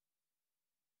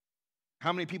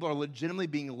 how many people are legitimately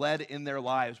being led in their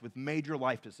lives with major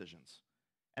life decisions,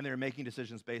 and they're making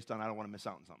decisions based on, I don't want to miss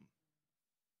out on something.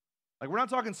 Like, we're not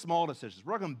talking small decisions.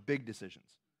 We're talking big decisions.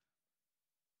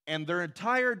 And their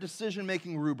entire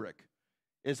decision-making rubric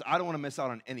is, I don't want to miss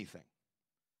out on anything.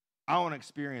 I want to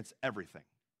experience everything.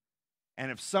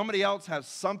 And if somebody else has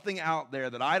something out there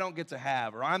that I don't get to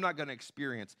have or I'm not going to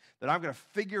experience, then I'm going to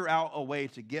figure out a way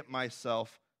to get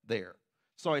myself there.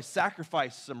 So I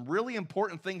sacrifice some really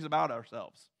important things about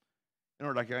ourselves in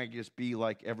order to just be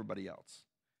like everybody else.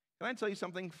 Can I tell you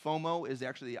something? FOMO is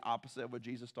actually the opposite of what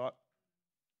Jesus taught.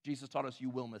 Jesus taught us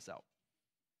you will miss out.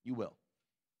 You will.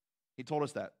 He told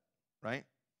us that, right?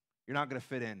 You're not going to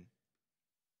fit in.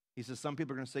 He says some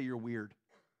people are going to say you're weird.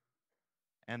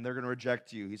 And they're going to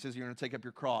reject you. He says you're going to take up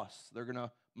your cross. They're going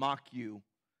to mock you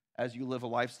as you live a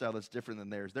lifestyle that's different than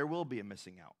theirs. There will be a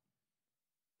missing out.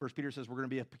 First Peter says we're going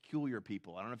to be a peculiar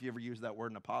people. I don't know if you ever used that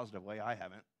word in a positive way. I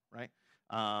haven't, right?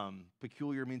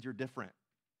 Peculiar means you're different.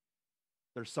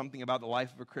 There's something about the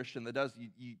life of a Christian that does.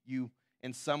 You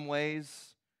in some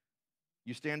ways,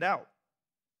 you stand out.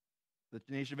 The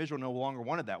nation of Israel no longer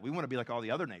wanted that. We want to be like all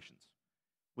the other nations.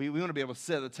 We want to be able to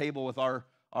sit at the table with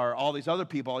all these other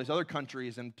people, all these other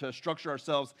countries, and to structure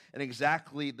ourselves in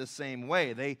exactly the same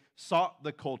way. They sought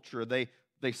the culture. They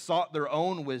sought their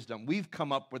own wisdom. We've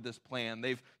come up with this plan.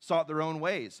 They've sought their own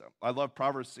ways. I love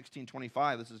Proverbs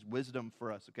 16:25. This is wisdom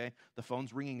for us, okay? The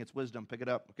phone's ringing. It's wisdom. Pick it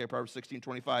up, okay? Proverbs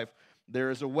 16:25. There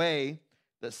is a way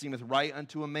that seemeth right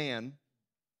unto a man,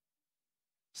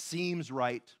 seems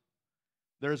right.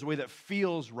 There is a way that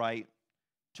feels right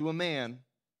to a man.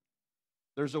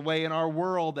 There's a way in our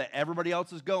world that everybody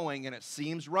else is going, and it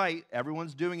seems right.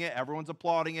 Everyone's doing it. Everyone's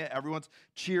applauding it. Everyone's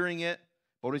cheering it.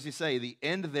 But what does he say? The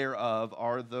end thereof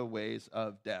are the ways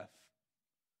of death,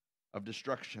 of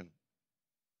destruction.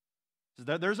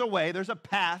 So there's a way, there's a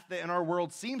path that in our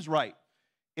world seems right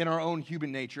in our own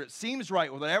human nature. It seems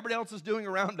right with what everybody else is doing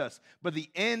around us. But the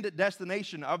end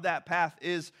destination of that path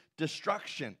is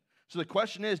destruction. So the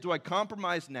question is, do I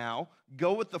compromise now,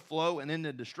 go with the flow and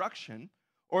into destruction?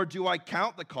 Or do I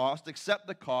count the cost, accept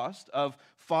the cost of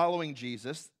following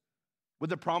Jesus with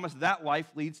the promise that life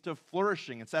leads to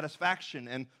flourishing and satisfaction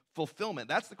and fulfillment?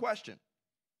 That's the question.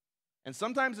 And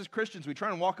sometimes as Christians, we try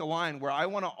and walk a line where I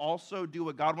want to also do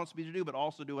what God wants me to do, but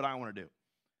also do what I want to do.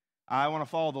 I want to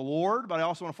follow the Lord, but I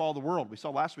also want to follow the world. We saw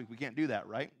last week we can't do that,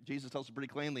 right? Jesus tells us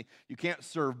pretty plainly, you can't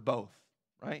serve both,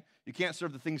 right? You can't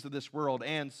serve the things of this world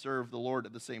and serve the Lord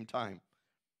at the same time.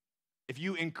 If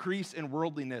you increase in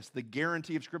worldliness, the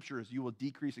guarantee of Scripture is you will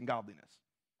decrease in godliness.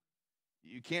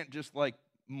 You can't just like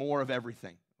more of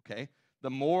everything, okay? The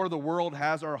more the world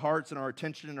has our hearts and our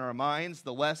attention and our minds,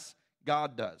 the less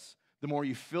God does. The more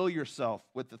you fill yourself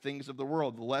with the things of the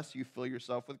world, the less you fill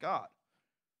yourself with God.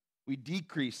 We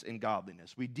decrease in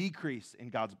godliness. We decrease in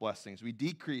God's blessings. We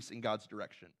decrease in God's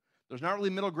direction. There's not really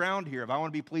middle ground here. If I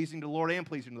want to be pleasing to the Lord and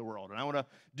pleasing to the world, and I want to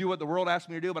do what the world asks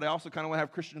me to do, but I also kind of want to have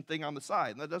a Christian thing on the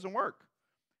side, and that doesn't work.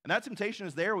 And that temptation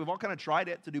is there. We've all kind of tried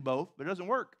it to do both, but it doesn't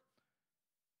work.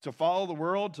 To follow the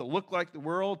world, to look like the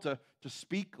world, to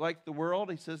speak like the world.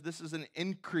 He says this is an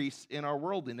increase in our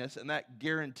worldliness, and that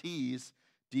guarantees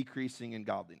decreasing in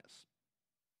godliness.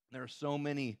 There are so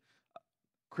many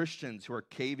Christians who are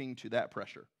caving to that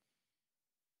pressure.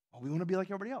 Oh, we want to be like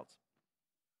everybody else.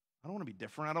 I don't want to be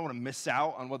different. I don't want to miss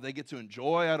out on what they get to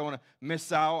enjoy. I don't want to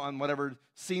miss out on whatever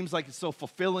seems like it's so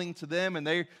fulfilling to them. And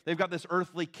they've got this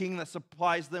earthly king that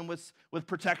supplies them with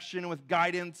protection and with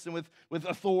guidance and with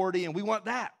authority. And we want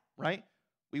that, right?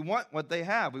 We want what they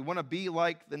have. We want to be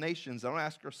like the nations. I want to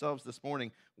ask ourselves this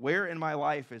morning, where in my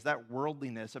life is that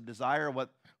worldliness of desire, what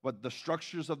the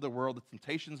structures of the world, the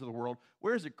temptations of the world,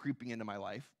 where is it creeping into my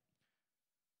life?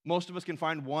 Most of us can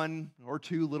find one or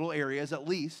two little areas at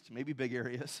least, maybe big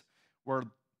areas, where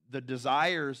the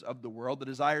desires of the world, the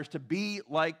desires to be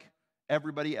like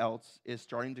everybody else is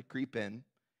starting to creep in.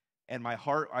 And my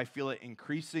heart, I feel it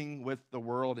increasing with the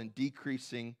world and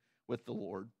decreasing with the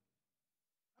Lord.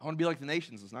 I want to be like the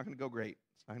nations. It's not going to go great.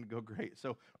 It's not going to go great.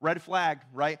 So red flag,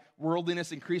 right?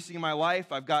 Worldliness increasing in my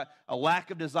life. I've got a lack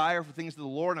of desire for things of the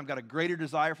Lord, and I've got a greater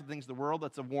desire for things of the world.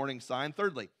 That's a warning sign.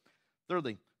 Thirdly,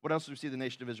 what else do we see the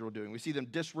nation of Israel doing? We see them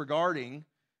disregarding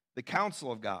the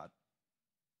counsel of God.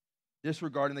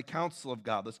 Disregarding the counsel of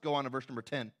God. Let's go on to verse number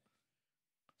 10.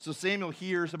 So Samuel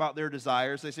hears about their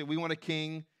desires. They say, we want a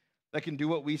king that can do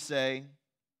what we say.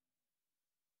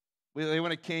 They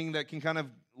want a king that can kind of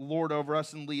lord over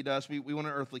us and lead us. We want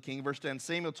an earthly king. Verse 10,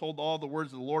 Samuel told all the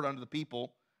words of the Lord unto the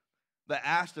people that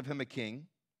asked of him a king.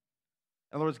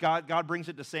 In other words, God brings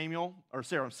it to Samuel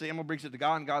brings it to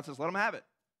God, and God says, let him have it.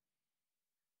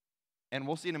 And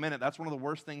we'll see in a minute, that's one of the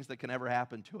worst things that can ever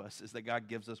happen to us, is that God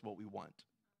gives us what we want,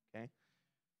 okay?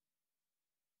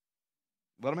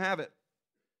 Let him have it.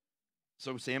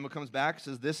 So Samuel comes back,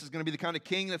 says, this is going to be the kind of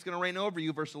king that's going to reign over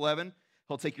you. Verse 11,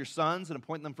 he'll take your sons and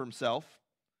appoint them for himself,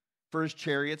 for his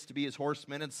chariots to be his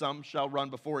horsemen, and some shall run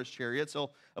before his chariots.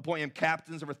 He'll appoint him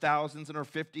captains over thousands and over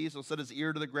 50s. He'll set his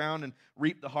ear to the ground and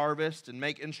reap the harvest and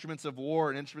make instruments of war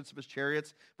and instruments of his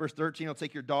chariots. Verse 13, he'll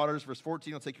take your daughters. Verse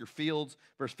 14, he'll take your fields.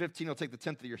 Verse 15, he'll take the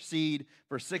tenth of your seed.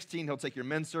 Verse 16, he'll take your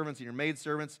men servants and your maid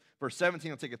servants. Verse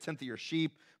 17, he'll take a tenth of your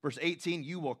sheep. Verse 18,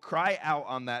 you will cry out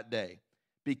on that day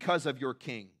because of your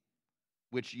king,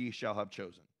 which ye shall have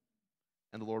chosen.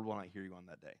 And the Lord will not hear you on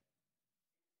that day.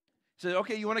 He said,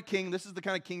 okay, you want a king. This is the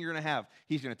kind of king you're going to have.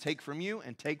 He's going to take from you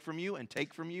and take from you and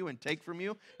take from you and take from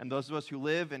you. And those of us who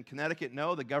live in Connecticut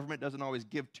know the government doesn't always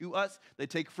give to us. They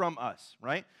take from us,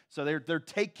 right? So they're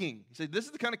taking. He said, this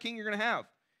is the kind of king you're going to have.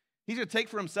 He's going to take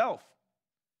for himself.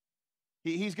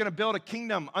 He's going to build a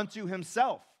kingdom unto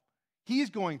himself.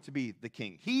 He's going to be the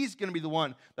king. He's going to be the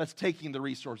one that's taking the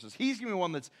resources. He's going to be the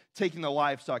one that's taking the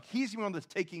livestock. He's going to be the one that's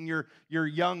taking your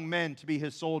young men to be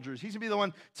his soldiers. He's going to be the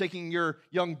one taking your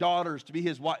young daughters to be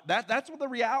his wife. That's what the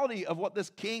reality of what this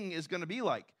king is going to be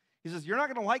like. He says, you're not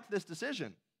going to like this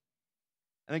decision.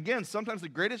 And again, sometimes the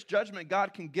greatest judgment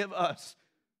God can give us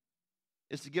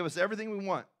is to give us everything we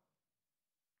want.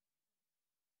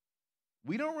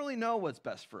 We don't really know what's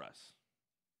best for us.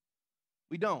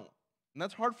 We don't. And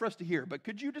that's hard for us to hear, but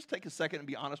could you just take a second and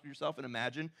be honest with yourself and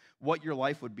imagine what your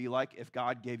life would be like if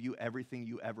God gave you everything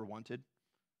you ever wanted,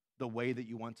 the way that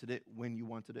you wanted it, when you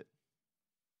wanted it?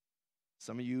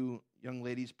 Some of you young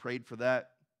ladies prayed for that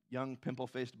young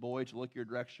pimple-faced boy to look your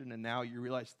direction, and now you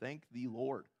realize, thank the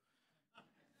Lord.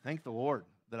 Thank the Lord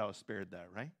that I was spared that,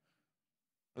 right?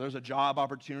 Or there's a job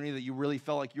opportunity that you really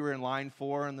felt like you were in line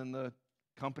for, and then the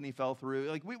company fell through.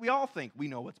 Like we all think we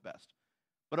know what's best.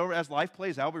 But as life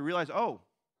plays out, we realize, oh,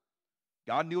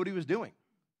 God knew what he was doing.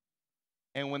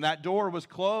 And when that door was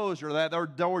closed, or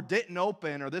that door didn't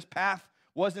open, or this path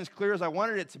wasn't as clear as I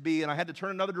wanted it to be, and I had to turn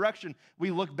another direction,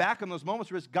 we look back on those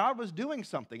moments where God was doing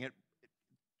something. It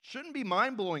shouldn't be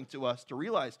mind-blowing to us to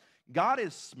realize God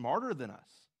is smarter than us.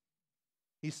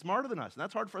 He's smarter than us. And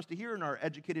that's hard for us to hear in our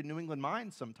educated New England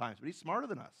minds sometimes, but he's smarter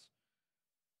than us.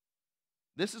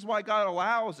 This is why God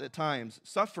allows, at times,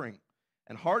 suffering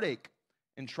and heartache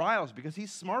and trials, because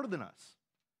he's smarter than us.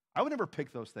 I would never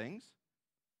pick those things.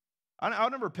 I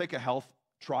would never pick a health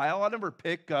trial. I'd never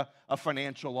pick a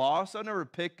financial loss. I'd never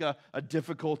pick a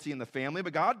difficulty in the family.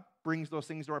 But God brings those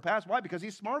things to our path. Why? Because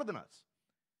he's smarter than us.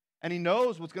 And he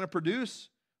knows what's going to produce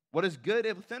what is good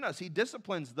within us. He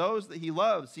disciplines those that he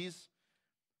loves.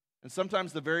 And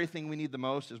sometimes the very thing we need the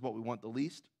most is what we want the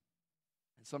least.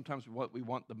 And sometimes what we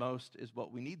want the most is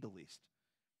what we need the least.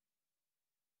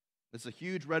 It's a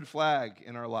huge red flag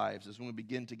in our lives is when we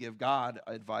begin to give God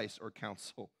advice or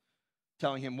counsel,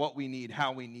 telling him what we need,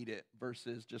 how we need it,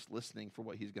 versus just listening for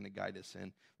what he's going to guide us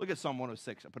in. Look at Psalm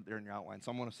 106. I put it there in your outline.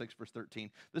 Psalm 106, verse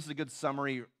 13. This is a good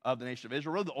summary of the nation of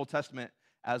Israel, really the Old Testament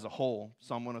as a whole.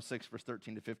 Psalm 106, verse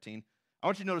 13 to 15. I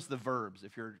want you to notice the verbs.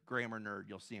 If you're a grammar nerd,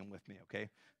 you'll see them with me, okay?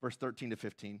 Verse 13 to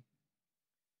 15.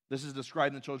 This is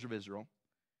describing the children of Israel.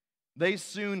 They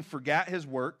soon forgot his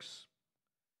works.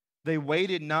 They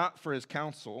waited not for his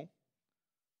counsel.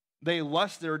 They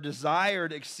lusted or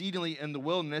desired exceedingly in the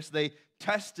wilderness. They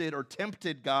tested or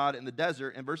tempted God in the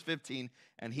desert. In verse 15,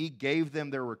 and he gave them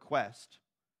their request,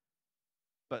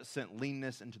 but sent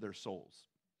leanness into their souls.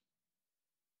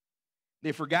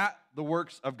 They forgot the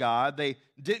works of God. They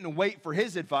didn't wait for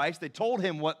his advice. They told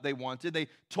him what they wanted. They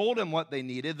told him what they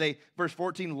needed. They, verse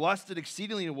 14, lusted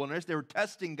exceedingly in the wilderness. They were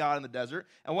testing God in the desert.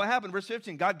 And what happened? Verse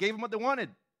 15, God gave them what they wanted.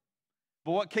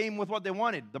 But what came with what they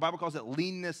wanted? The Bible calls it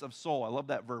leanness of soul. I love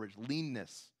that verbiage,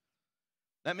 leanness.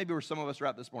 That may be where some of us are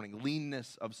at this morning,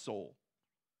 leanness of soul,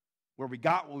 where we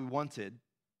got what we wanted,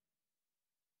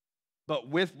 but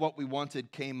with what we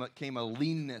wanted came a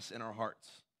leanness in our hearts,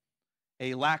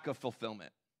 a lack of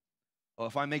fulfillment. Oh,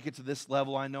 if I make it to this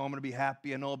level, I know I'm going to be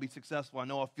happy. I know I'll be successful. I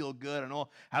know I'll feel good. I know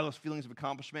I'll have those feelings of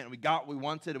accomplishment. And we got what we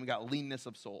wanted, and we got leanness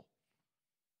of soul.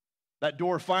 That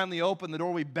door finally opened, the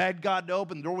door we begged God to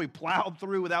open, the door we plowed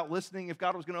through without listening if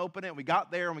God was going to open it. We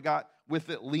got there, and we got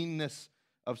with it leanness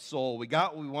of soul. We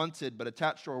got what we wanted, but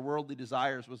attached to our worldly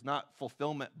desires was not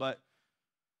fulfillment, but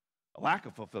a lack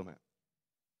of fulfillment.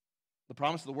 The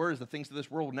promise of the word is the things of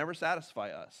this world will never satisfy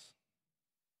us.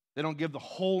 They don't give the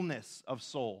wholeness of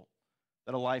soul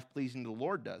that a life pleasing to the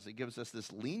Lord does. It gives us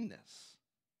this leanness.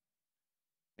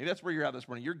 Maybe that's where you're at this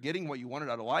morning. You're getting what you wanted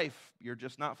out of life. You're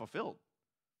just not fulfilled.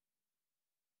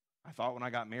 I thought when I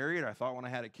got married, I thought when I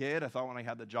had a kid, I thought when I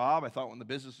had the job, I thought when the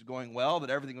business was going well that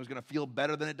everything was going to feel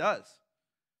better than it does.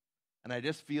 And I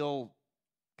just feel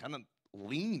kind of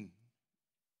lean,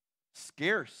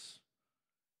 scarce.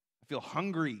 I feel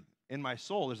hungry in my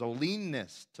soul. There's a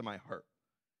leanness to my heart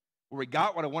where we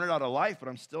got what I wanted out of life, but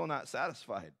I'm still not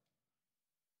satisfied.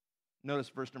 Notice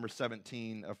verse number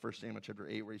 17 of 1 Samuel chapter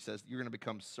 8 where he says, you're going to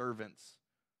become servants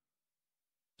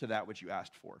to that which you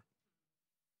asked for.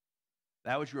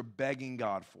 That which you were begging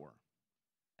God for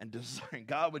and desiring.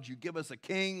 God, would you give us a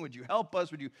king? Would you help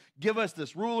us? Would you give us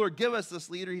this ruler? Give us this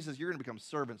leader? He says, you're going to become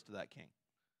servants to that king.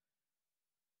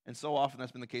 And so often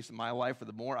that's been the case in my life, where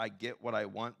the more I get what I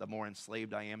want, the more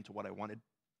enslaved I am to what I wanted.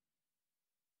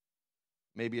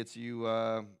 Maybe it's you,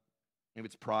 maybe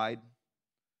it's pride,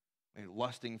 maybe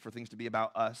lusting for things to be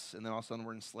about us, and then all of a sudden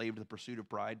we're enslaved to the pursuit of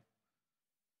pride.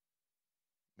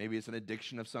 Maybe it's an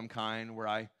addiction of some kind where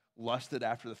I lusted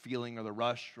after the feeling or the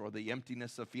rush or the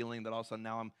emptiness of feeling that all of a sudden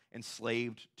now I'm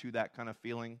enslaved to that kind of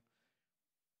feeling.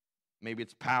 Maybe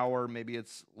it's power, maybe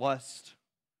it's lust,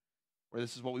 where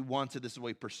this is what we wanted, this is what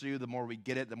we pursue. The more we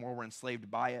get it, the more we're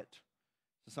enslaved by it.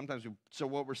 So sometimes,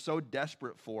 what we're so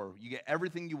desperate for, you get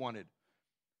everything you wanted,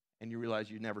 and you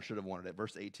realize you never should have wanted it.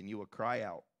 Verse 18, you will cry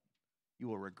out. You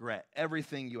will regret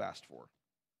everything you asked for.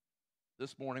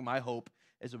 This morning, my hope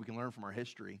is that we can learn from our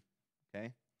history,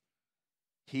 okay?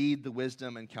 Heed the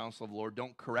wisdom and counsel of the Lord.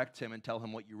 Don't correct him and tell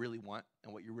him what you really want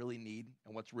and what you really need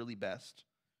and what's really best.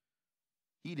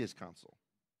 Heed his counsel.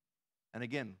 And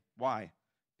again, why?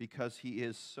 Because he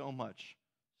is so much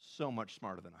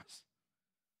smarter than us.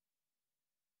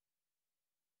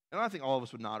 And I think all of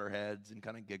us would nod our heads and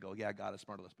kind of giggle, yeah, God is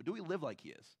smarter than us. But do we live like he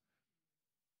is?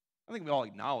 I think we all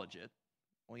acknowledge it.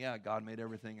 Well, yeah, God made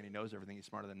everything and he knows everything. He's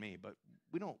smarter than me. But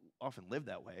we don't often live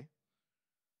that way.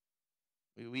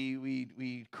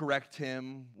 We correct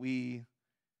him. We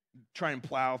try and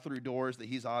plow through doors that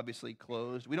he's obviously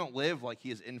closed. We don't live like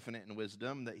he is infinite in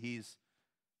wisdom, that he's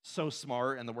so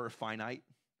smart and that we're finite.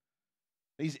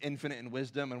 He's infinite in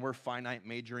wisdom and we're finite,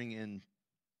 majoring in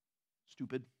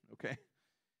stupid, okay?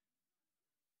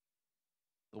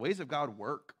 The ways of God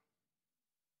work.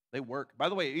 They work. By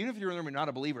the way, even if you're not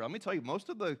a believer, let me tell you, most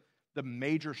of the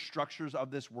major structures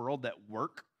of this world that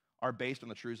work are based on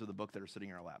the truths of the book that are sitting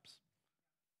in our laps.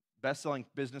 Best-selling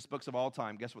business books of all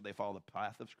time, guess what? They follow the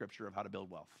path of Scripture of how to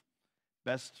build wealth.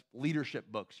 Best leadership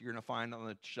books you're going to find on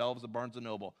the shelves of Barnes &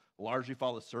 Noble largely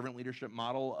follow the servant leadership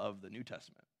model of the New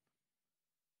Testament.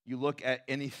 You look at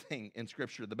anything in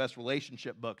Scripture, the best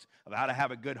relationship books of how to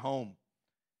have a good home,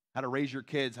 how to raise your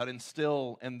kids, how to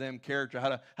instill in them character, how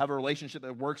to have a relationship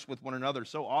that works with one another.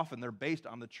 So often they're based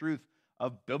on the truth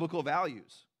of biblical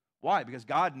values. Why? Because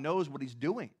God knows what he's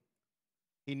doing.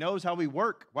 He knows how we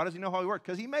work. Why does he know how we work?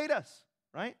 Because he made us,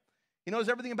 right? He knows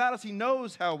everything about us. He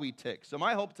knows how we tick. So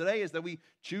my hope today is that we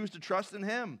choose to trust in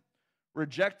him,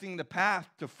 rejecting the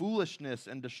path to foolishness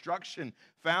and destruction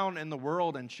found in the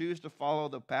world, and choose to follow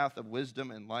the path of wisdom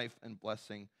and life and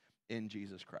blessing in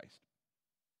Jesus Christ.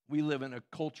 We live in a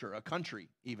culture, a country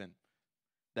even,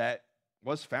 that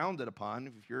was founded upon,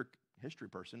 if you're a history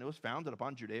person, it was founded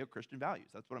upon Judeo-Christian values.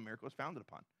 That's what America was founded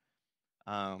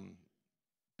upon.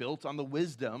 Built on the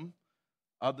wisdom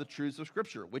of the truths of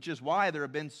Scripture, which is why there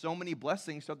have been so many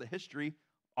blessings throughout the history,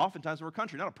 oftentimes of our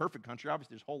country. Not a perfect country.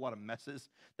 Obviously, there's a whole lot of messes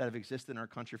that have existed in our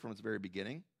country from its very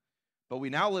beginning. But we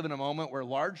now live in a moment where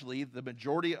largely the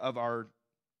majority of our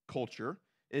culture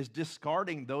is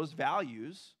discarding those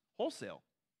values wholesale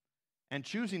and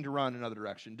choosing to run another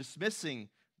direction, dismissing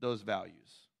those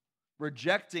values,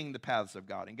 rejecting the paths of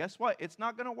God. And guess what? It's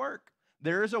not going to work.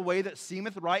 There is a way that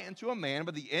seemeth right unto a man,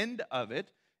 but the end of it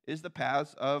is the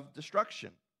paths of destruction.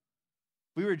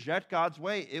 If we reject God's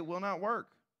way, it will not work.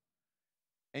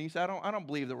 And you say, I don't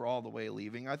believe that we're all the way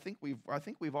leaving. I think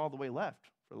we've all the way left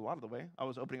for a lot of the way. I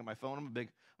was opening up my phone. I'm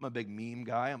a big meme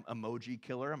guy. I'm emoji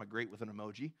killer. I'm great with an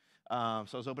emoji.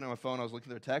 So I was opening my phone. I was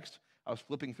looking at a text. I was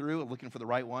flipping through and looking for the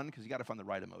right one because you got to find the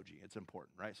right emoji. It's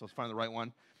important, right? So let's find the right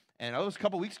one. And it was a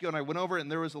couple weeks ago, and I went over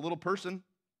and there was a little person,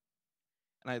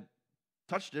 and I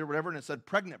touched it or whatever, and it said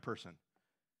pregnant person.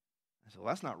 I said, well,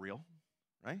 that's not real,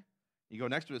 right? You go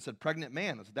next to it, it said pregnant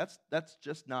man. I said, that's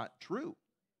just not true,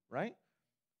 right?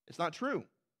 It's not true.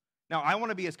 Now, I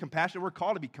want to be as compassionate. We're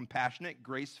called to be compassionate,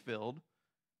 grace-filled,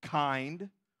 kind.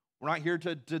 We're not here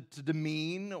to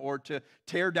demean or to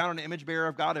tear down an image bearer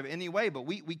of God in any way, but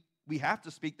we have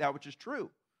to speak that which is true,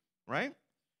 right?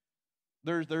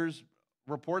 There's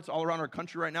reports all around our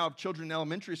country right now of children in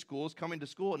elementary schools coming to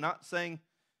school and not saying,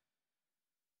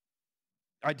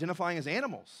 identifying as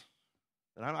animals.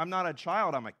 That I'm not a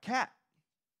child, I'm a cat.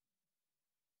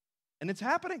 And it's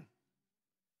happening.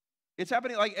 It's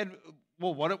happening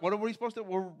what are we supposed to?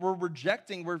 We're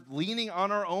rejecting, we're leaning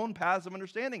on our own paths of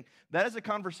understanding. That is a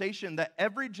conversation that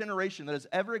every generation that has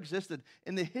ever existed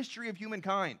in the history of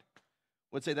humankind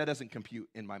would say that doesn't compute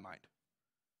in my mind.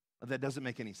 That doesn't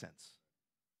make any sense,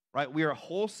 right? We are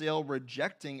wholesale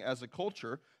rejecting as a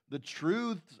culture the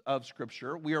truths of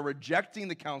Scripture. We are rejecting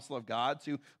the counsel of God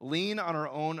to lean on our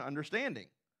own understanding.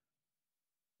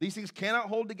 These things cannot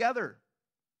hold together.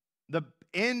 The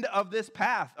end of this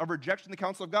path of rejecting the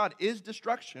counsel of God is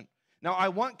destruction. Now, I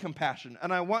want compassion,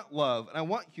 and I want love, and I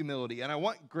want humility, and I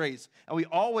want grace, and we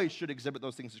always should exhibit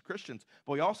those things as Christians,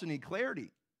 but we also need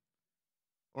clarity.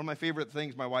 One of my favorite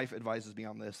things, my wife advises me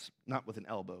on this, not with an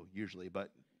elbow usually, but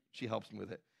she helps me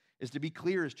with it, is to be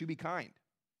clear is to be kind.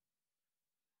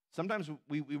 Sometimes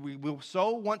we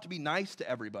so want to be nice to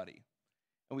everybody,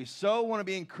 and we so want to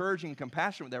be encouraging and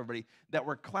compassionate with everybody that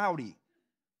we're cloudy.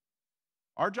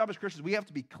 Our job as Christians, we have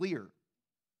to be clear,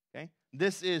 okay?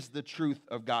 This is the truth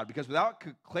of God, because without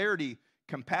clarity,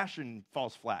 compassion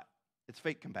falls flat. It's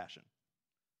fake compassion.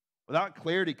 Without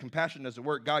clarity, compassion doesn't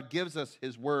work. God gives us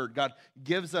His word. God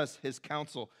gives us His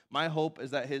counsel. My hope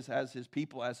is that as His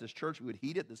people, as His church, we would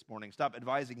heed it this morning, stop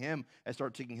advising Him, and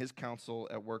start taking His counsel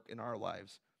at work in our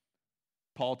lives.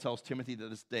 Paul tells Timothy that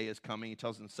this day is coming. He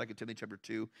tells in 2 Timothy chapter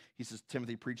 2, he says,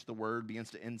 Timothy, preach the word, be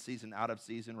instant in season, out of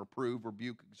season, reprove,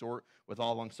 rebuke, exhort with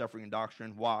all longsuffering and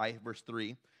doctrine. Why? Verse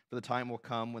 3, for the time will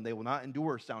come when they will not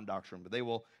endure sound doctrine, but they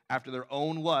will, after their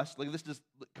own lust, look at this, just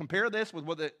compare this with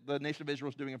what the nation of Israel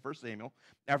is doing in 1 Samuel.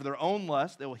 After their own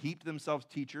lust, they will heap to themselves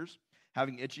teachers,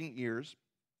 having itching ears.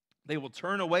 They will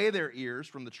turn away their ears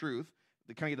from the truth.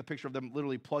 They kind of get the picture of them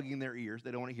literally plugging their ears.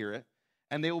 They don't want to hear it.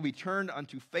 And they will be turned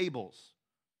unto fables,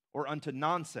 or unto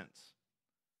nonsense,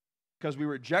 because we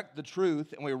reject the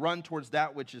truth and we run towards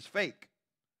that which is fake.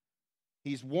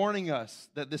 He's warning us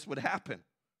that this would happen.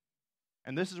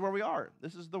 And this is where we are.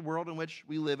 This is the world in which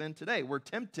we live in today. We're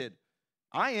tempted.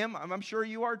 I am. I'm sure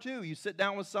you are too. You sit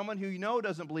down with someone who you know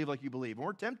doesn't believe like you believe, and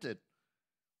we're tempted.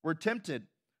 We're tempted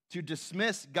to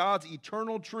dismiss God's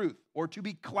eternal truth or to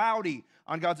be cloudy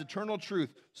on God's eternal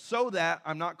truth so that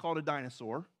I'm not called a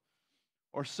dinosaur,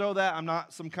 or so that I'm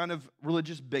not some kind of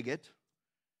religious bigot.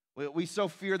 We so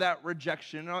fear that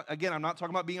rejection. Again, I'm not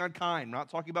talking about being unkind. I'm not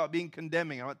talking about being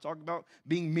condemning. I'm not talking about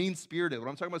being mean-spirited. What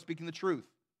I'm talking about is speaking the truth,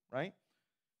 right?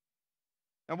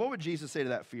 Now, what would Jesus say to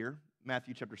that fear? Luke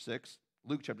chapter 6,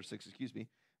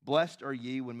 Blessed are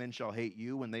ye when men shall hate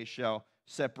you, when they shall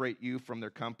separate you from their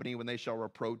company, when they shall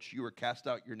reproach you or cast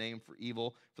out your name for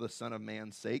evil for the Son of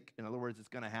Man's sake. In other words, it's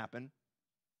going to happen.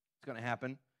 It's going to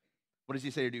happen. What does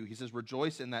he say to do? He says,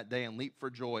 rejoice in that day and leap for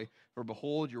joy, for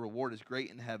behold, your reward is great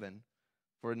in heaven.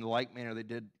 For in the like manner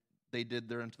they did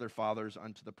there unto their fathers,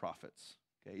 unto the prophets.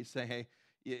 Okay, he's saying, hey,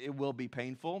 it will be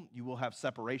painful. You will have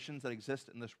separations that exist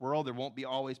in this world. There won't be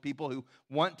always people who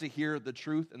want to hear the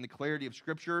truth and the clarity of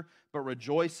Scripture, but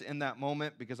rejoice in that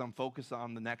moment because I'm focused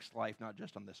on the next life, not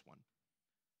just on this one.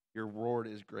 Your reward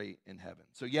is great in heaven.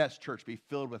 So yes, church, be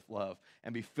filled with love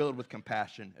and be filled with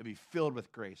compassion and be filled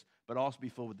with grace, but also be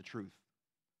filled with the truth.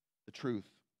 The truth,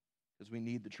 because we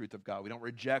need the truth of God. We don't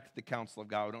reject the counsel of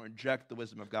God. We don't reject the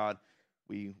wisdom of God.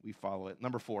 We follow it.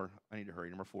 Number 4, I need to hurry.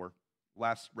 Number 4,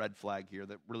 last red flag here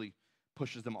that really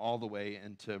pushes them all the way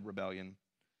into rebellion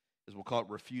is we'll call it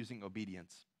refusing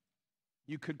obedience.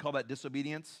 You could call that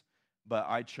disobedience, but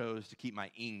I chose to keep my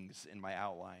ings in my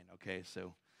outline, okay?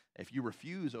 So if you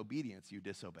refuse obedience, you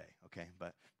disobey, okay?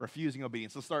 But refusing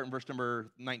obedience. Let's start in verse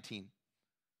number 19.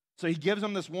 So he gives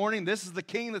them this warning. This is the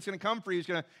king that's going to come for you. He's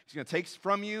going to take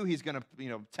from you. He's going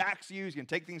to tax you. He's going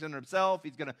to take things under himself.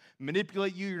 He's going to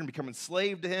manipulate you. You're going to become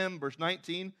enslaved to him. Verse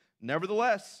 19,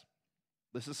 nevertheless,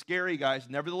 this is scary, guys.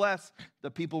 Nevertheless,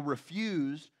 the people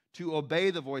refused to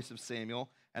obey the voice of Samuel,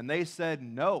 and they said,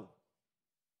 no,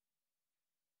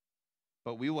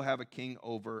 but we will have a king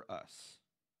over us.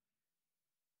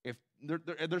 If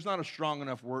there's not a strong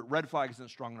enough word, red flag isn't a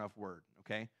strong enough word,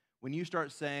 okay? When you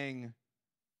start saying,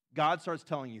 God starts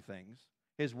telling you things,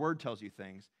 His word tells you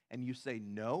things, and you say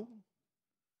no,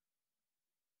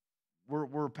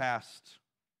 we're past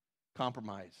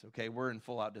compromise, okay? We're in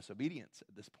full-out disobedience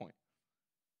at this point.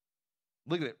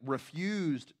 Look at it.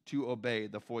 Refused to obey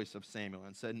the voice of Samuel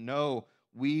and said, no,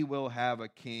 we will have a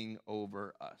king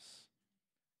over us.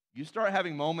 You start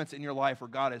having moments in your life where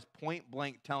God is point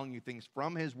blank telling you things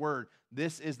from His word.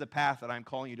 This is the path that I'm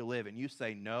calling you to live. And you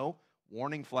say no.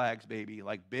 Warning flags, baby.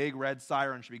 Like big red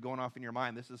sirens should be going off in your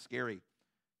mind. This is scary.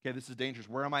 Okay, this is dangerous.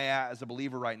 Where am I at as a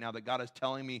believer right now that God is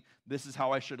telling me this is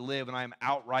how I should live, and I am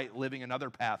outright living another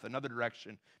path, another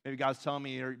direction? Maybe God's telling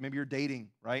me, or maybe you're dating,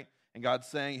 right? And God's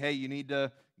saying, hey, you need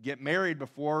to get married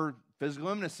before physical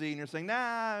intimacy, and you're saying, nah,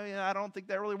 I don't think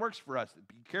that really works for us.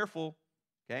 Be careful,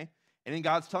 okay? And then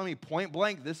God's telling me point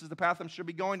blank, this is the path I should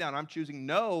be going down. I'm choosing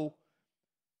no.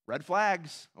 Red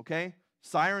flags, okay?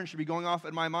 Sirens should be going off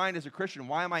in my mind as a Christian.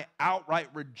 Why am I outright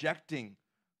rejecting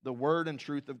the word and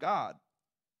truth of God?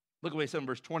 Look at what he said in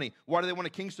verse 20. Why do they want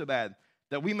a king so bad?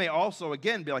 That we may also,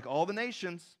 again, be like all the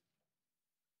nations,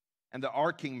 and that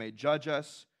our king may judge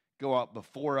us, go out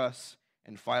before us,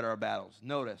 and fight our battles.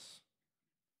 Notice,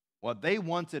 what they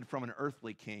wanted from an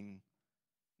earthly king,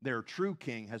 their true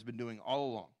king has been doing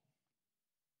all along.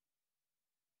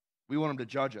 We want him to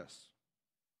judge us.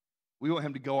 We want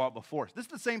him to go out before us. This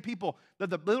is the same people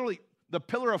that literally the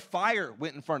pillar of fire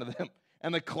went in front of them,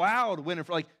 and the cloud went in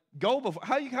front. Like, go before.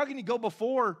 How can you go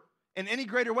before in any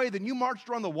greater way than you marched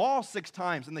around the wall 6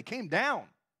 times and they came down?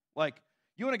 Like,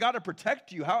 you want a God to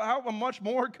protect you. How much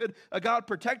more could a God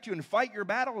protect you and fight your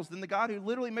battles than the God who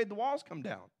literally made the walls come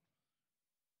down?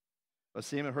 But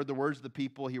Samuel heard the words of the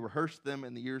people. He rehearsed them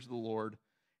in the ears of the Lord.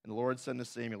 And the Lord said to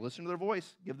Samuel, listen to their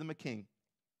voice. Give them a king.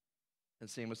 And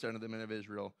Samuel said to the men of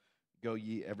Israel, go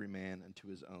ye every man into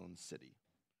his own city.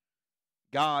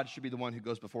 God should be the one who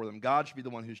goes before them. God should be the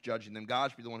one who's judging them.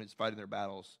 God should be the one who's fighting their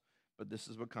battles. But this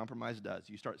is what compromise does.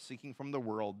 You start seeking from the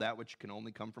world that which can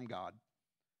only come from God.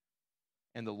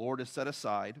 And the Lord is set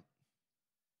aside.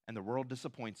 And the world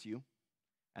disappoints you.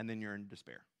 And then you're in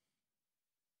despair.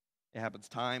 It happens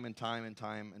time and time and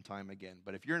time and time again.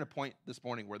 But if you're in a point this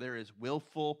morning where there is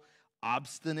willful,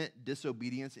 obstinate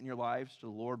disobedience in your lives to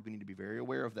the Lord, we need to be very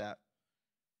aware of that.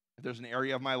 If there's an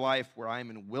area of my life where I am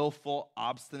in willful,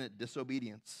 obstinate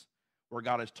disobedience, where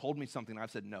God has told me something,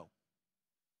 I've said, no,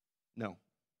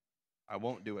 I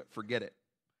won't do it. Forget it.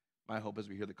 My hope is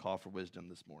we hear the call for wisdom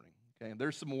this morning. Okay, and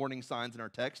there's some warning signs in our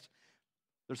text.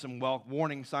 There's some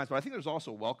warning signs, but I think there's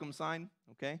also a welcome sign,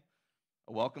 okay?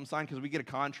 A welcome sign, because we get a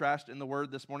contrast in the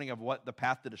word this morning of what the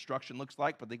path to destruction looks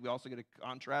like, but I think we also get a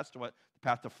contrast to what the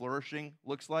path to flourishing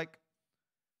looks like.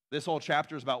 This whole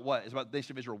chapter is about what? It's about the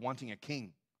nation of Israel wanting a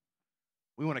king.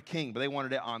 We want a king, but they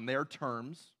wanted it on their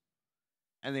terms,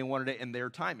 and they wanted it in their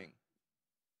timing.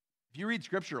 If you read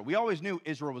Scripture, we always knew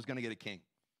Israel was going to get a king.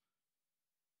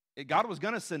 God was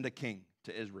going to send a king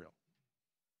to Israel.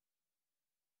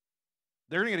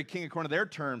 They're going to get a king according to their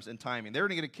terms and timing. They're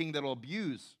going to get a king that will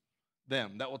abuse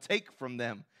them, that will take from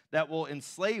them, that will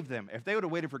enslave them. If they would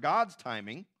have waited for God's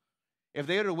timing, if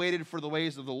they would have waited for the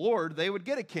ways of the Lord, they would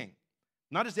get a king.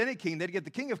 Not just any king, they'd get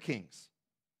the King of Kings.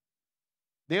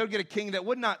 They would get a king that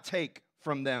would not take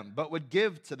from them, but would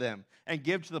give to them and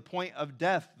give to the point of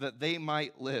death that they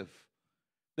might live.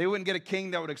 They wouldn't get a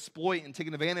king that would exploit and take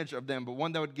advantage of them, but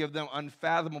one that would give them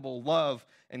unfathomable love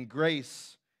and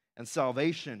grace and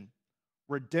salvation,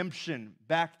 redemption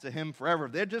back to him forever.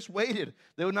 If they had just waited,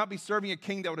 they would not be serving a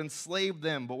king that would enslave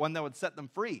them, but one that would set them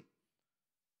free.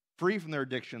 Free from their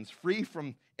addictions, free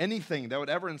from anything that would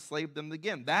ever enslave them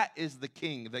again. That is the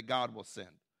king that God will send.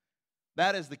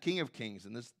 That is the King of Kings,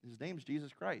 and his name is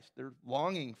Jesus Christ. They're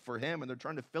longing for him, and they're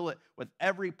trying to fill it with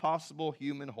every possible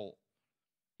human hole.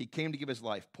 He came to give his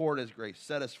life, poured his grace,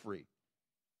 set us free.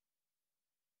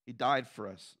 He died for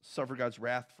us, suffered God's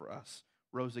wrath for us,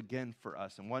 rose again for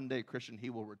us, and one day, Christian, he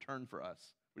will return for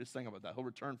us. We just sang about that. He'll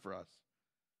return for us.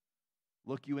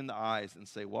 Look you in the eyes and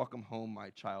say, welcome home,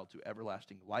 my child, to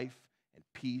everlasting life and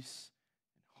peace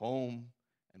and home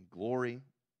and glory.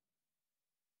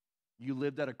 You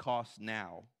lived at a cost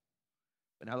now,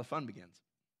 but now the fun begins.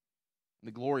 And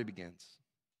the glory begins.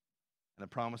 And the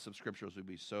promise of scriptures will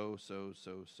be so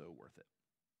worth it.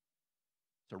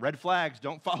 So red flags,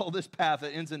 don't follow this path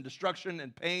that ends in destruction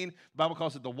and pain. The Bible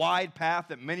calls it the wide path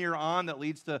that many are on that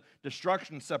leads to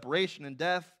destruction, separation, and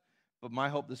death. But my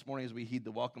hope this morning is we heed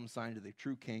the welcome sign to the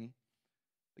true King,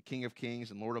 the King of Kings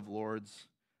and Lord of Lords,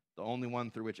 the only one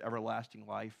through which everlasting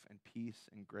life and peace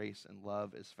and grace and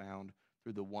love is found,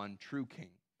 through the one true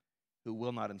King who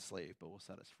will not enslave but will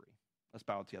set us free. Let's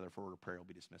bow together for a word of prayer. We'll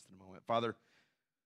be dismissed in a moment. Father,